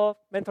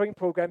mentoring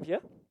program here.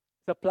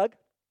 It's a plug.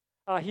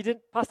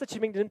 Pastor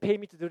Chiming didn't pay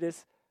me to do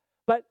this,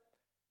 but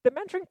the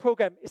mentoring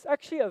program is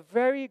actually a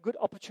very good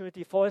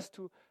opportunity for us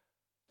to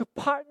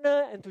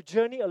partner and to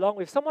journey along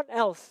with someone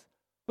else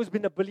who's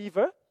been a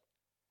believer,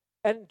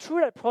 and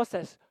through that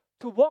process,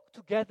 to walk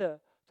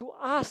together, to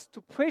ask,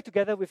 to pray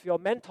together with your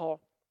mentor.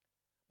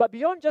 But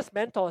beyond just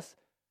mentors,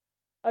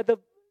 the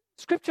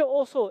scripture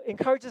also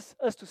encourages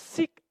us to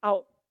seek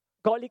out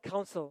godly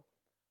counsel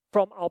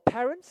from our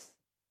parents,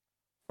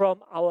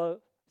 from our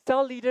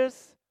cell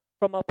leaders,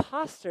 from our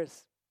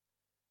pastors.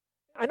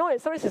 I know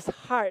sometimes it's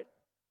hard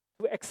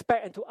to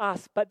expect and to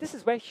ask, but this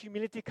is where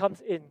humility comes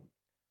in.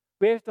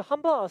 We have to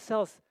humble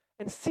ourselves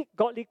and seek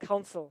godly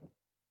counsel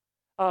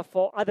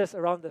for others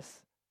around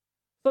us.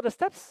 So the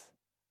steps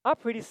are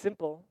pretty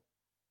simple.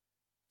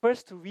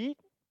 First, to read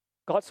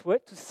God's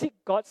word, to seek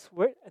God's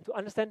word and to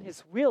understand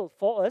His will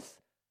for us.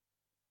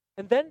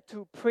 And then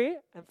to pray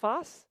and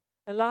fast.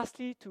 And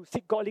lastly, to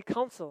seek godly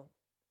counsel.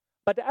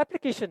 But the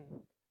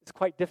application is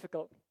quite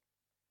difficult.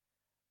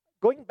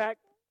 Going back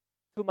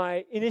to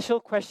my initial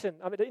question,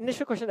 the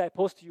initial question that I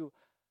posed to you,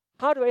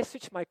 how do I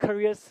switch my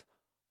careers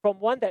from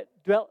one that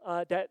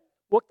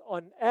worked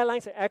on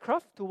airlines and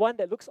aircraft to one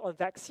that looks on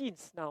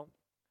vaccines now?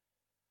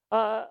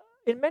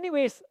 In many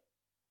ways,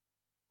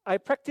 I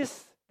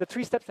practiced the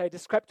 3 steps I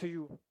described to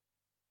you.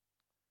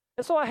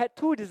 And so I had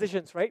 2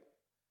 decisions, right?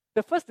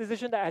 The first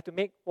decision that I had to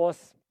make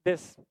was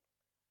this: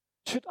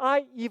 should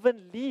I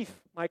even leave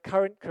my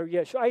current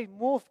career? Should I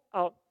move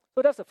out?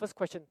 So that's the first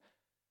question.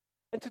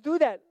 And to do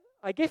that,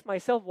 I gave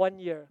myself 1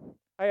 year.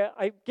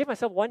 I gave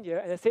myself 1 year,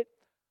 and I said,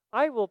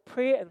 I will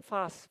pray and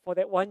fast for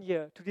that 1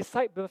 year to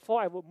decide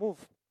before I would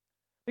move.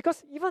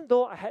 Because even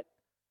though I had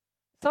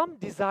some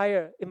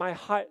desire in my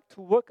heart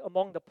to work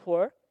among the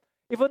poor,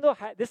 even though I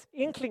had this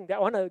inkling that I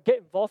want to get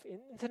involved in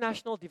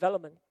international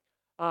development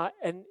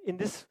and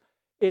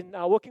in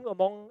working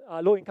among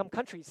low-income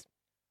countries,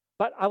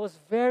 but I was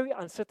very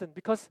uncertain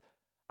because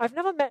I've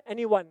never met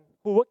anyone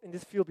who worked in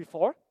this field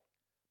before.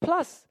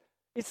 Plus,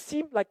 it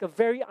seemed like a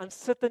very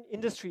uncertain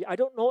industry. I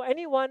don't know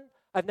anyone.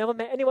 I've never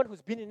met anyone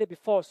who's been in it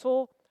before.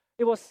 So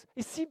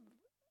it seemed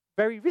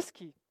very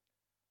risky.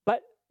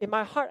 But in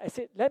my heart, I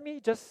said, let me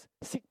just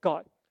seek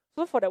God.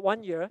 So for that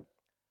 1 year,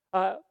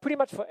 pretty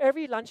much for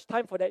every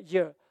lunchtime for that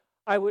year,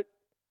 I would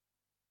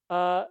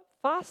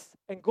fast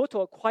and go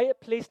to a quiet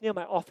place near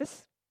my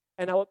office,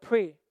 and I would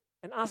pray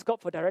and ask God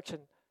for direction.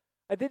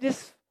 I did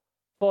this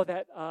for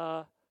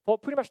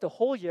pretty much the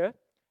whole year.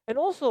 And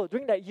also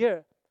during that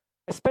year,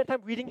 I spent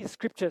time reading His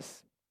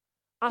scriptures,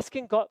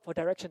 asking God for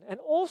direction. And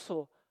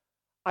also,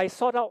 I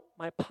sought out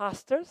my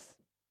pastors,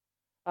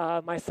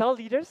 my cell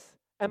leaders,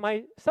 and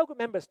my cell group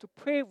members to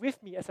pray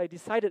with me as I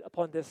decided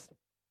upon this.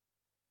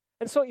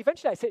 And so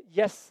eventually I said,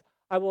 yes,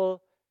 I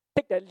will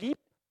take that leap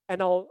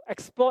and I'll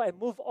explore and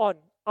move on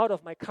out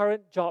of my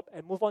current job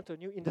and move on to a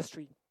new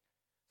industry.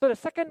 So the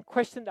second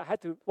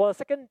the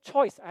second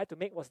choice I had to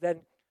make was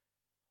then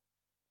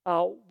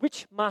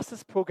which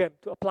master's program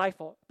to apply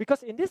for.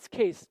 Because in this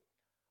case,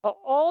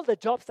 all the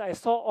jobs that I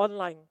saw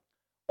online,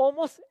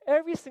 almost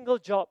every single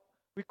job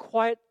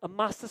required a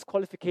master's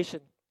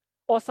qualification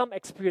or some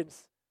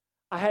experience.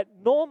 I had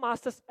no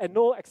master's and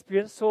no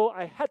experience, so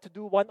I had to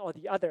do one or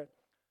the other.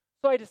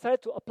 So I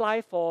decided to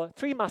apply for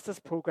 3 master's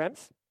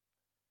programs.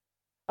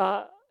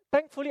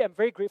 Thankfully, I'm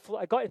very grateful.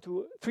 I got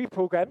into 3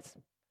 programs.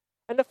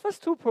 And the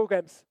first 2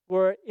 programs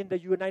were in the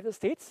United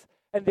States,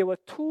 and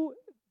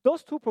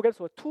those 2 programs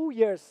were 2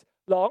 years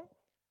long.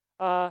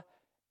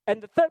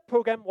 And the third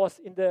program was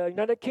in the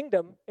United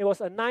Kingdom. It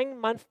was a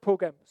 9-month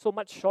program, so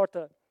much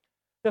shorter.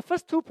 The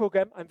first 2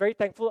 programs, I'm very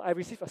thankful, I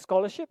received a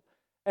scholarship,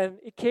 and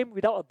it came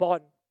without a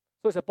bond.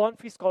 So it's a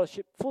bond-free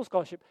scholarship, full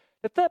scholarship.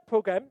 The third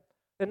program,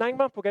 the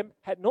 9-month program,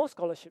 had no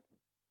scholarship.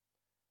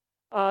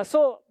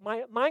 So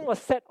my mind was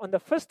set on the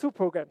first 2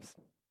 programs.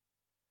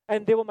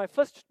 And they were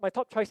my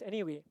top choice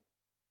anyway.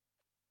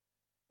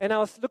 And I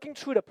was looking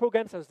through the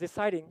programs, I was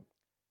deciding.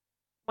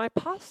 My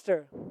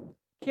pastor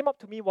came up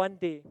to me one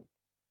day,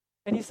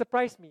 and he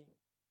surprised me.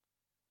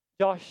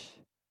 Josh,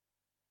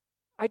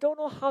 I don't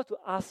know how to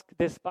ask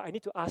this, but I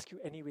need to ask you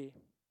anyway.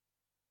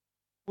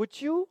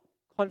 Would you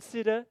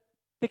consider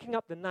picking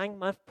up the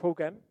 9-month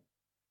program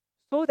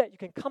so that you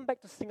can come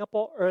back to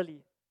Singapore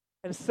early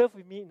and serve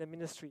with me in the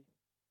ministry?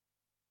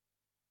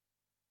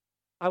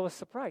 I was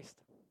surprised.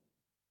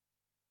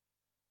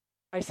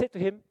 I said to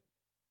him,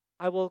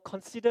 I will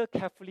consider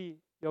carefully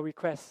your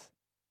request.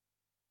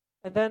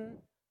 And then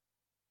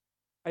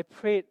I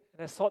prayed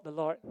and I sought the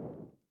Lord.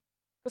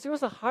 Because it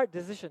was a hard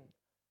decision.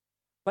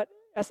 But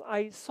as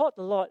I sought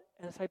the Lord,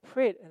 and as I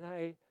prayed and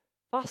I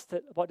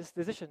fasted about this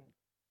decision,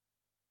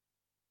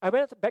 I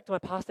went back to my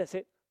pastor and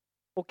said,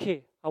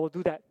 okay, I will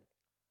do that.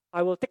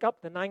 I will take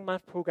up the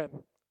 9-month program.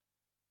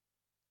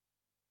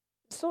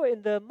 So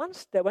in the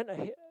months that went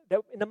ahead,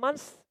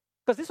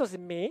 because this was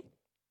in May,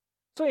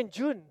 so in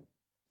June,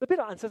 a bit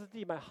of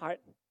uncertainty in my heart.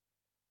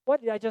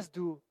 What did I just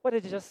do? What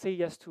did I just say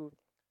yes to?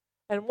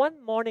 And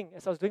one morning,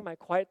 as I was doing my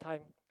quiet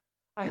time,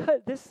 I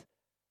heard this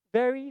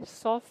very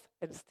soft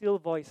and still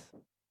voice.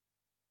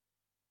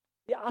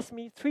 He asked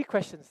me three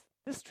questions.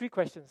 These three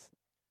questions.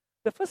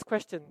 The first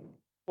question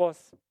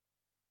was,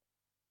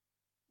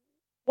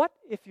 what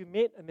if you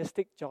made a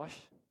mistake, Josh?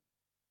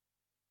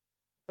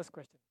 First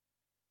question.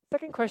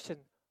 Second question,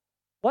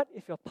 what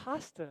if your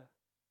pastor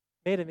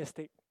made a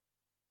mistake?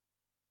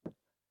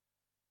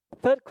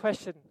 Third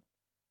question,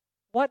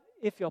 what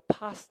if your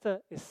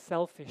pastor is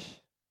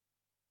selfish?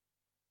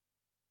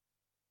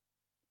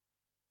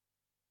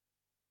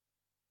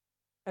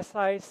 As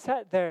I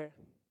sat there,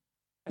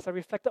 as I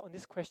reflected on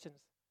these questions,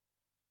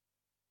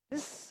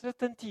 this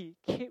certainty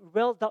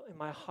welled up in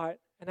my heart,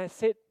 and I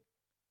said,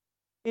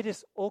 it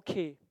is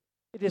okay.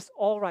 It is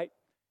all right.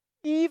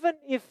 Even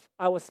if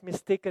I was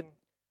mistaken,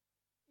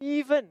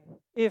 even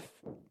if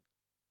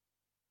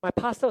my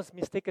pastor was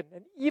mistaken,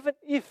 and even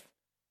if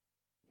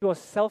he was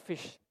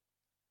selfish,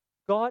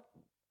 God,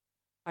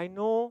 I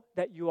know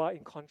that you are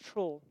in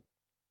control.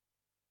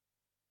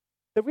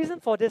 The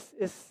reason for this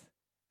is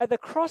at the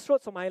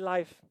crossroads of my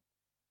life.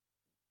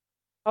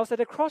 I was at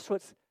the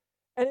crossroads,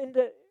 and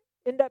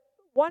in that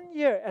 1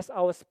 year, as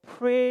I was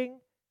praying,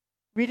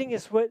 reading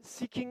His Word,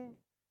 seeking,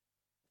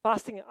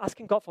 fasting, and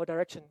asking God for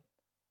direction,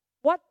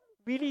 what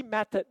really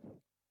mattered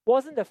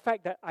wasn't the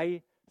fact that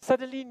I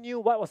suddenly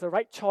knew what was the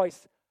right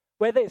choice,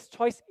 whether it's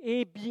choice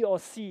A, B, or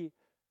C.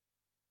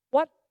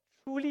 What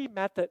truly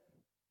mattered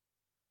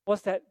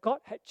was that God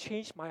had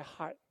changed my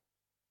heart.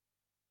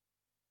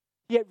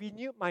 He had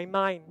renewed my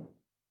mind.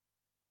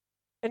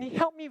 And He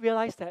helped me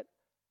realize that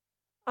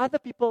other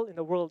people in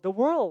the world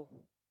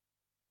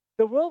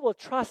will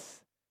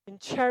trust in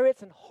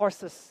chariots and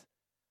horses.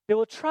 They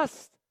will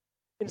trust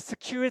in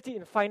security,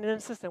 in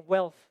finances and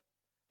wealth.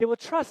 They will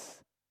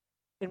trust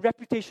in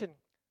reputation.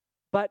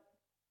 But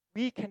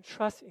we can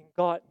trust in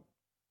God.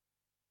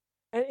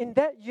 And in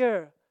that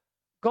year,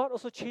 God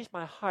also changed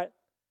my heart.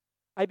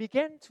 I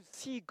began to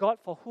see God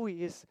for who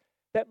He is.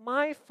 That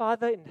my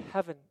Father in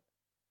heaven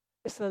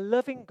is a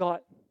loving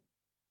God.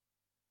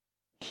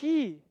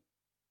 He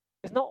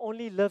is not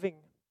only loving,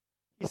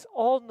 He's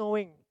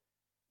all-knowing.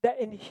 That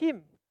in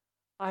Him,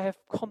 I have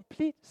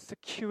complete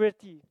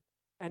security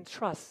and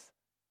trust.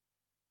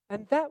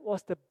 And that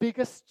was the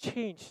biggest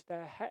change that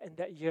I had in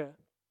that year.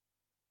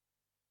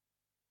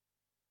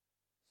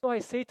 So I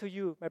say to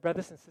you, my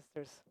brothers and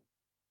sisters,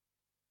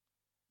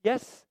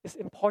 yes, it's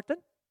important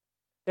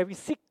that we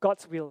seek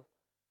God's will,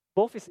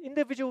 both His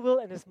individual will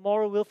and His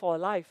moral will for our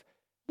life.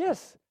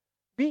 Yes,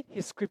 read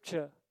His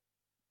scripture.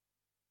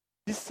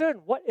 Discern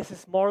what is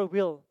His moral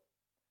will.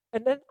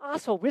 And then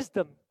ask for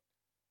wisdom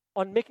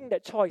on making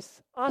that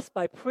choice. Ask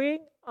by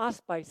praying,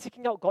 ask by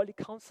seeking out godly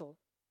counsel.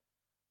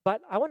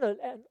 But I want to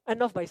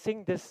end off by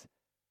saying this.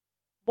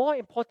 More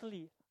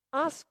importantly,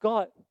 ask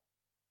God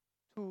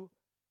to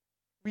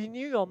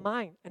renew your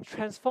mind and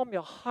transform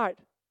your heart,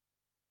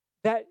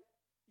 that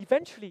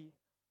eventually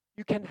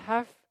you can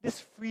have this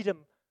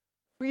freedom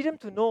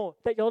to know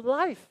that your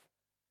life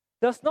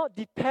does not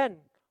depend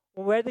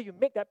on whether you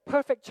make that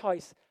perfect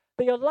choice,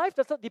 that your life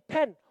does not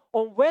depend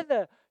on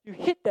whether you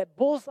hit that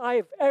bullseye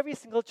of every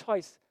single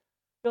choice.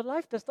 Your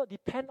life does not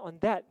depend on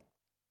that.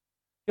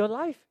 Your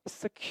life is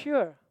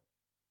secure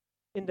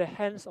in the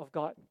hands of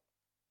God.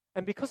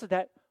 And because of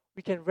that,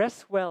 we can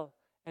rest well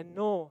and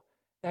know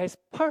that His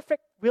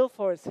perfect will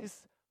for us,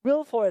 His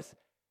will for us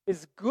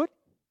is good,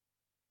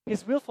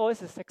 His will for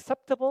us is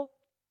acceptable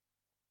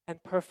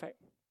and perfect.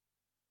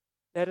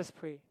 Let us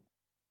pray.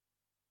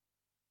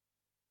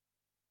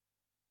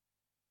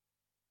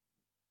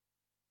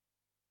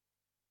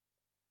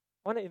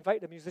 I want to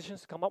invite the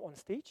musicians to come up on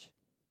stage.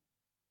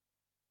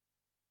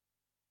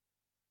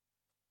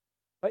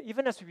 But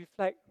even as we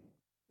reflect,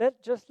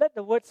 let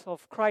the words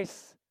of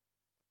Christ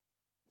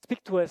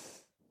speak to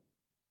us.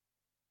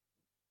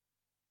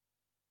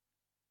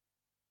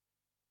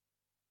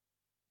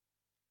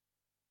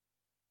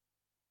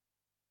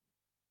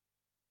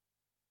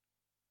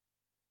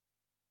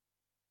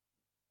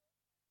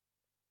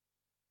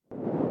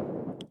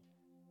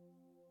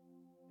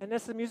 And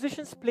as the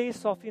musicians play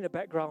softly in the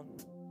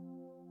background,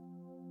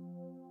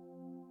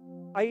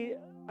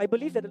 I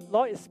believe that the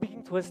Lord is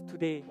speaking to us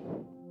today.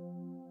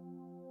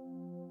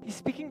 He's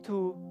speaking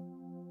to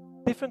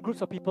different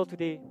groups of people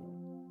today.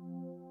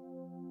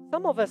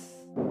 Some of us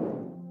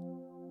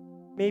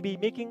may be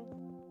making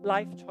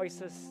life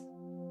choices.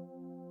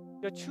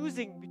 You're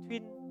choosing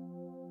between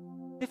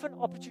different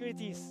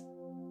opportunities.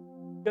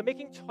 You're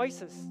making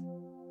choices,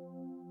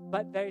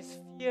 but there is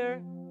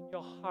fear in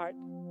your heart.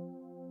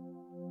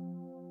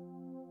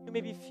 You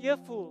may be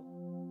fearful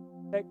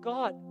that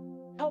God,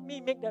 help me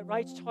make that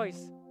right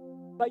choice.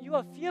 But you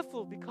are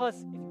fearful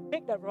because if you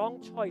make that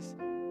wrong choice,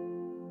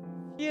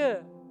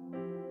 fear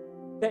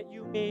that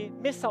you may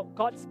miss out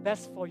God's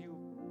best for you.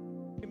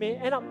 You may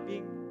end up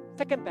being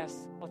second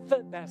best or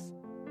third best,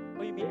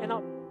 or you may end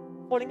up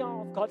falling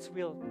out of God's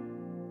will.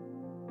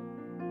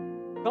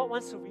 God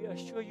wants to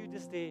reassure you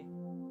this day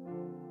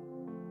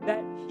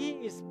that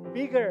He is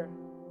bigger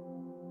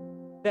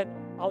than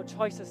our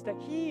choices, that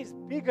He is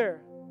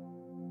bigger,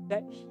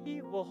 that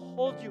He will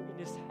hold you in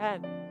His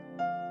hand.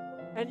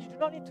 And you do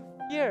not need to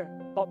fear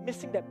about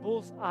missing that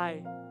bull's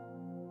eye,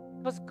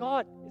 because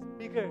God is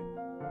bigger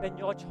than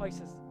your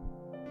choices,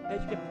 that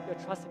you can put your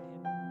trust in Him.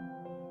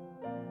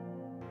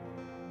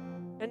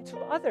 And to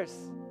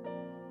others,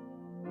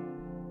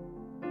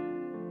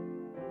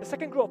 the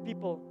second group of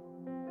people,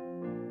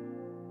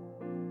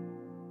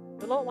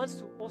 the Lord wants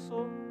to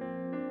also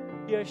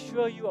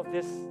reassure you of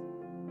this.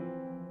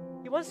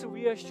 He wants to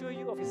reassure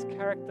you of His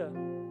character.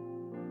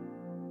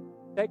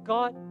 That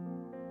God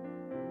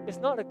is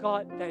not a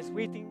God that is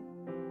waiting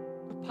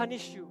to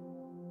punish you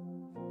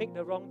if you make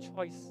the wrong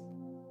choice.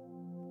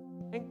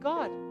 And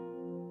God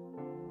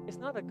is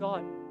not a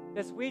God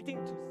that's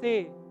waiting to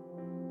say,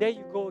 there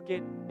you go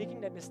again,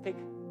 making that mistake.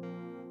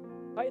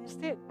 But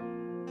instead,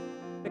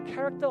 the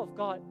character of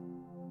God,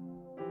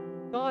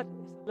 God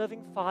is a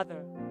loving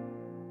Father.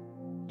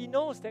 He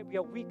knows that we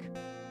are weak,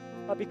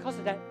 but because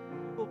of that,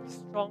 He will be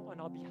strong on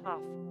our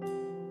behalf.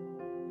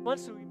 He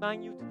wants to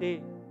remind you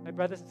today, my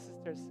brothers and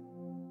sisters,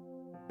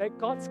 that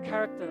God's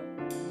character,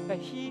 that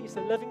He is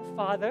a loving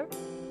Father,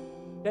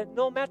 that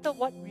no matter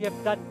what we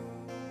have done,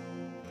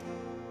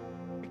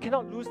 we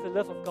cannot lose the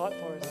love of God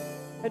for us.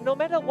 And no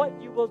matter what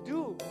you will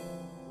do,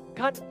 you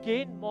can't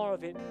gain more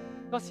of it,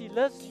 because He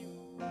loves you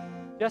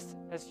just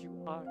as you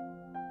are.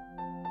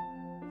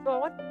 So I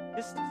want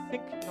this to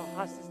sink in our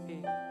hearts this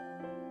day.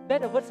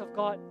 Let the words of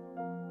God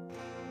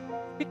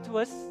speak to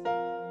us,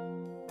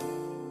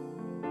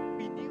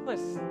 renew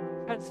us,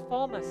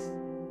 transform us,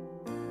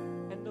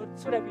 and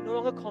so that we no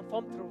longer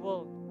conform to the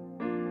world,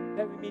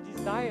 that we may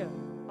desire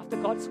after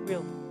God's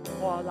will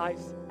for our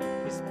lives,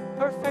 His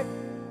perfect,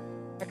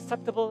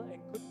 acceptable,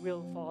 and good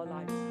will for our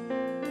lives.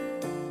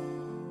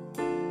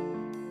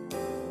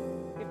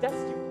 If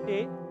that's you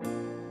today,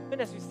 even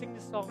as we sing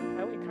this song,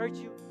 I will encourage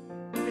you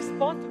to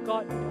respond to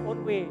God in your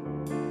own way,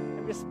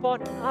 and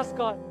respond and ask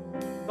God,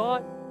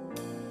 God,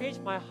 change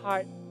my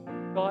heart.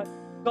 God,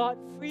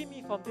 free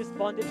me from this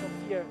bondage of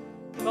fear.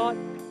 God,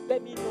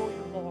 let me know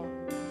you more.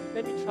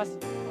 Let me trust you,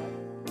 God.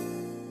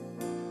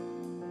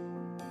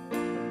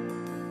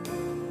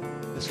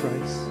 Let's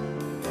rise.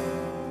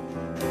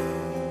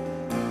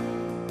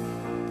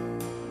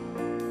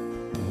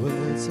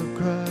 Words of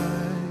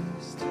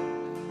Christ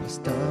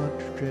must down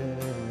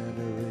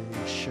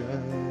generations.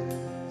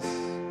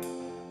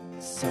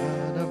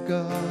 Son of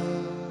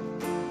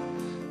God,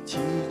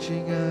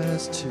 teaching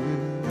us to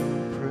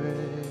pray.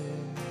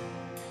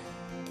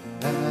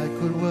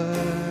 Good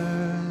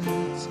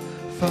words,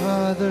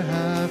 Father,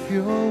 have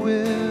your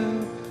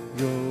will,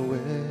 your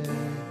way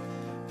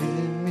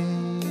in me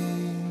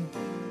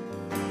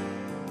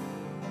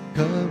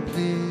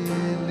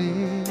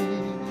completely.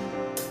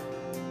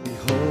 We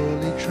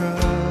wholly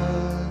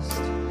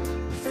trust,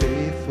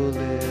 faithful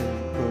in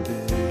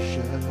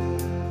provision.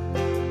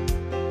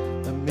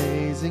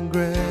 Amazing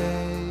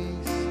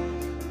grace,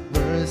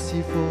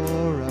 mercy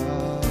for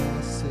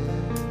our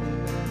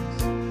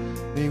sins.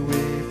 May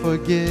we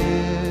forgive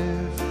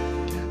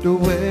the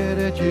way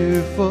that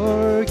you've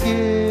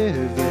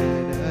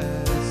forgiven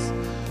us,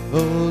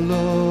 oh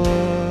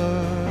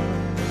Lord,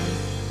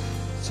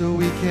 so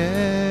we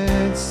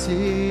can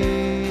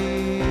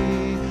see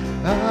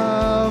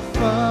our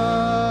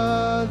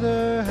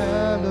Father,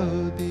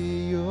 hallowed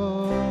be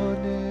your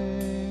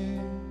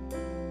name.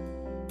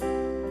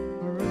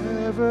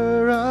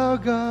 Forever our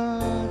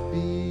God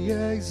be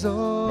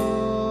exalted,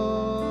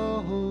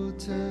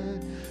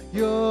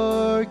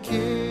 your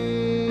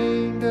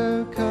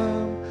kingdom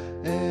come,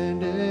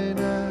 and in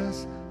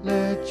us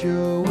let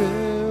your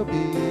will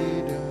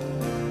be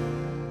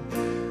done,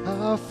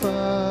 our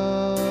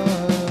Father.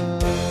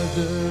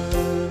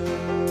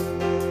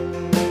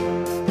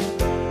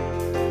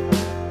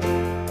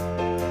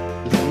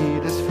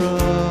 Lead us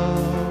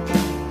from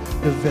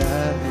the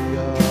valley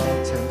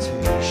of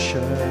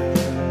temptation,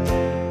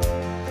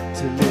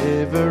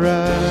 deliver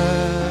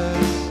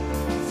us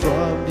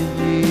from the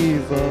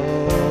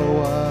evil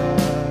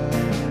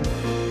one,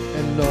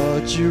 and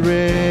Lord, you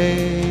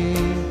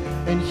reign,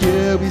 and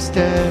here we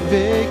stand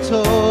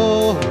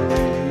victorious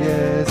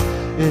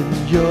in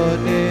your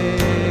name.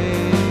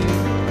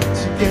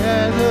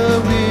 Together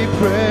we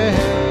pray,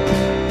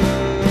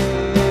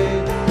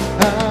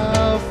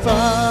 our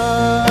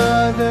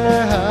Father,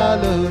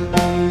 hallowed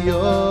be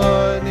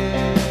your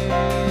name.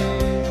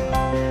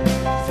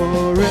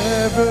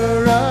 Forever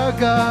our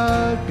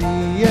God be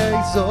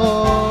exalted,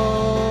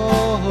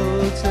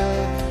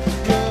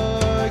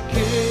 your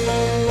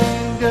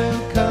kingdom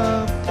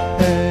come,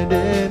 and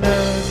in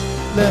us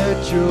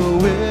let your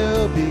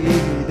will be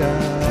done.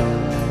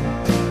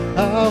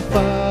 Our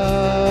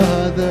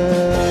Father,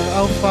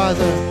 our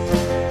Father,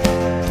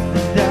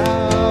 and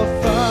our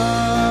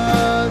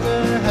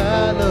Father,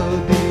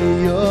 hallowed be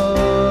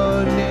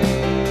your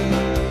name.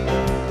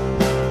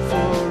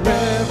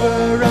 Forever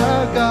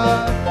our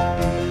God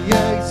be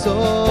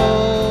exalted,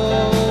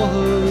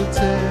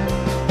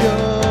 your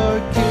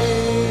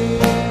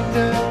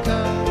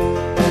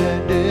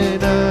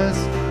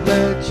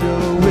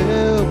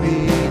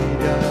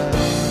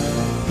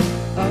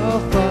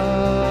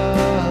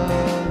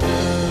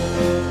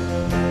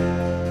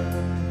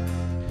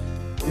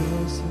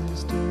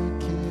is the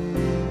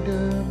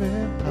kingdom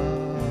and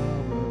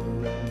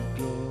power and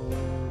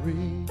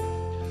glory.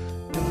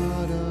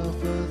 God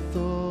of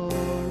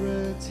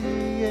authority,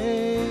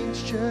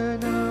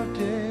 ancient of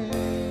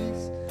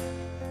days.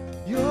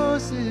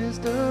 Yours is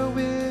the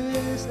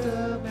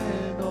wisdom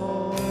and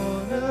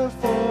honor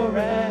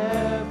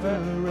forever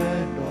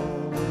and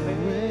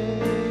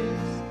always.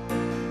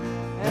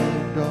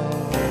 And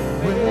always.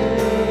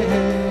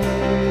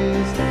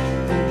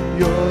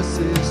 Yours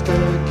is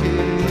the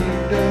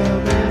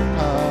kingdom and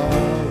power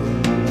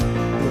and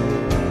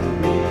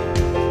glory.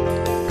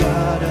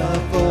 God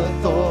of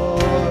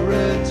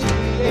authority,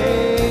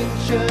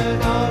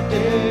 ancient of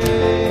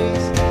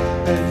days.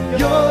 And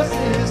yours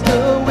is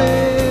the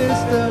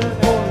wisdom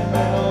and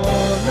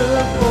honor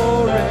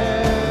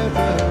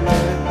forever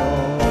and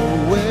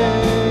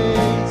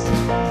always.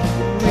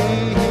 We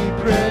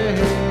pray.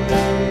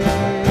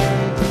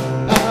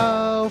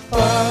 Our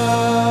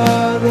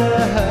Father,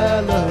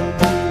 hallowed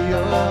be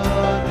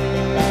your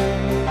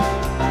name.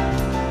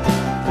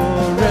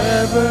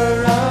 Forever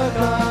our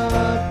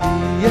God be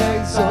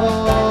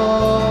exalted.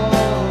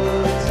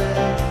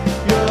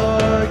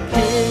 Your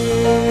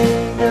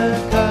kingdom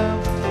come,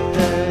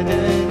 and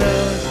in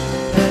us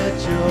that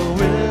your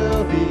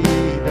will be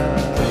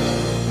done.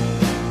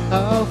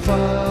 Our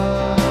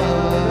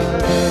Father,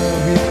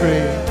 we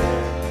pray.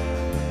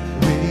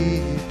 We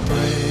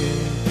pray.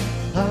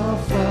 Our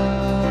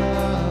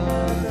Father,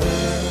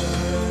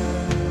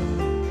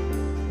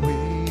 we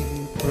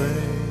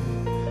pray.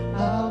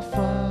 Our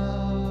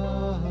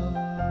Father.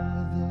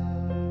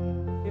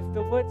 If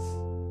the words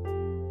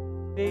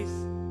today's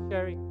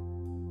sharing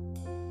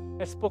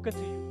has spoken to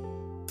you,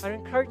 I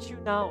encourage you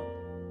now,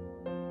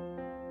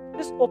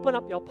 just open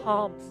up your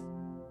palms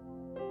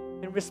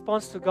in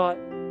response to God.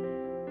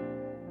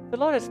 The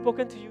Lord has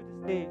spoken to you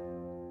this day.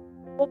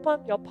 Open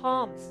up your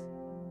palms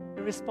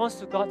in response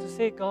to God to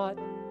say, God,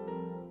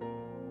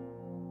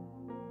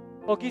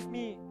 forgive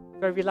me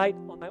if I relied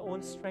on my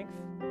own strength.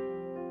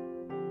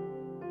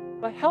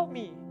 But help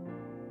me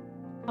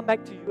come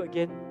back to you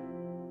again.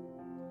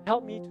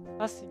 Help me to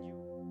trust in you.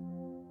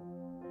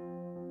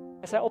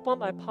 As I open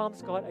my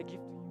palms, God, I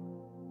give to you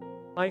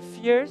my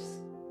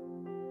fears,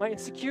 my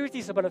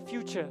insecurities about the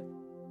future.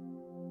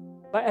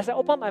 But as I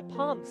open my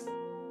palms,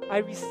 I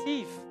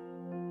receive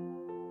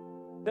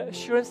the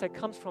assurance that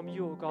comes from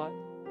you, O God.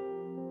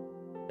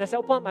 And as I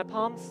open my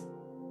palms,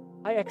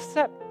 I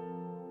accept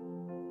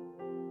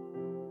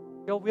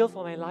your will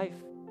for my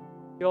life,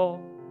 your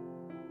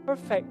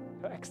perfect,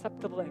 your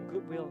acceptable and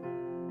good will.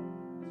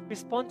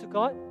 Respond to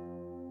God.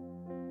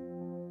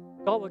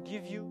 God will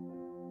give you,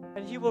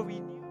 and He will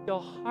renew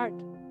your heart.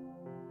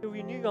 He will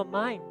renew your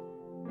mind,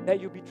 that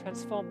you'll be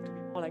transformed to be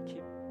more like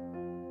Him.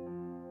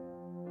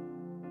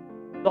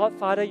 Lord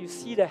Father, you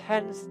see the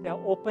hands that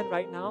are open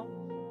right now.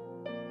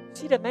 You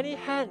see the many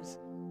hands,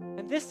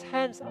 and these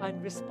hands are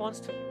in response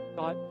to you,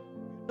 God.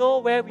 You know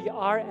where we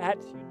are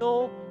at. You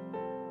know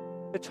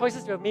the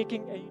choices we're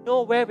making, and you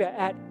know where we're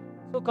at.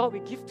 So God, we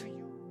give to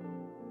you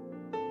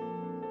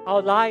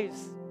our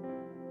lives,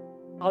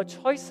 our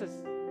choices.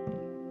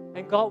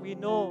 And God, we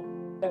know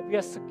that we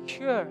are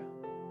secure.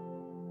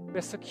 We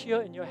are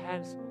secure in your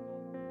hands.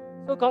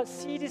 So God,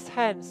 see these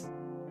hands,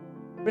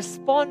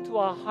 respond to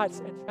our hearts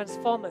and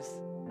transform us,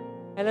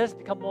 and let us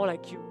become more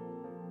like you.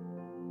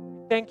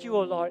 Thank you,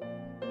 O Lord.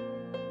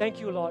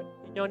 Thank you, Lord.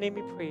 In your name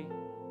we pray.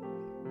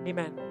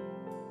 Amen.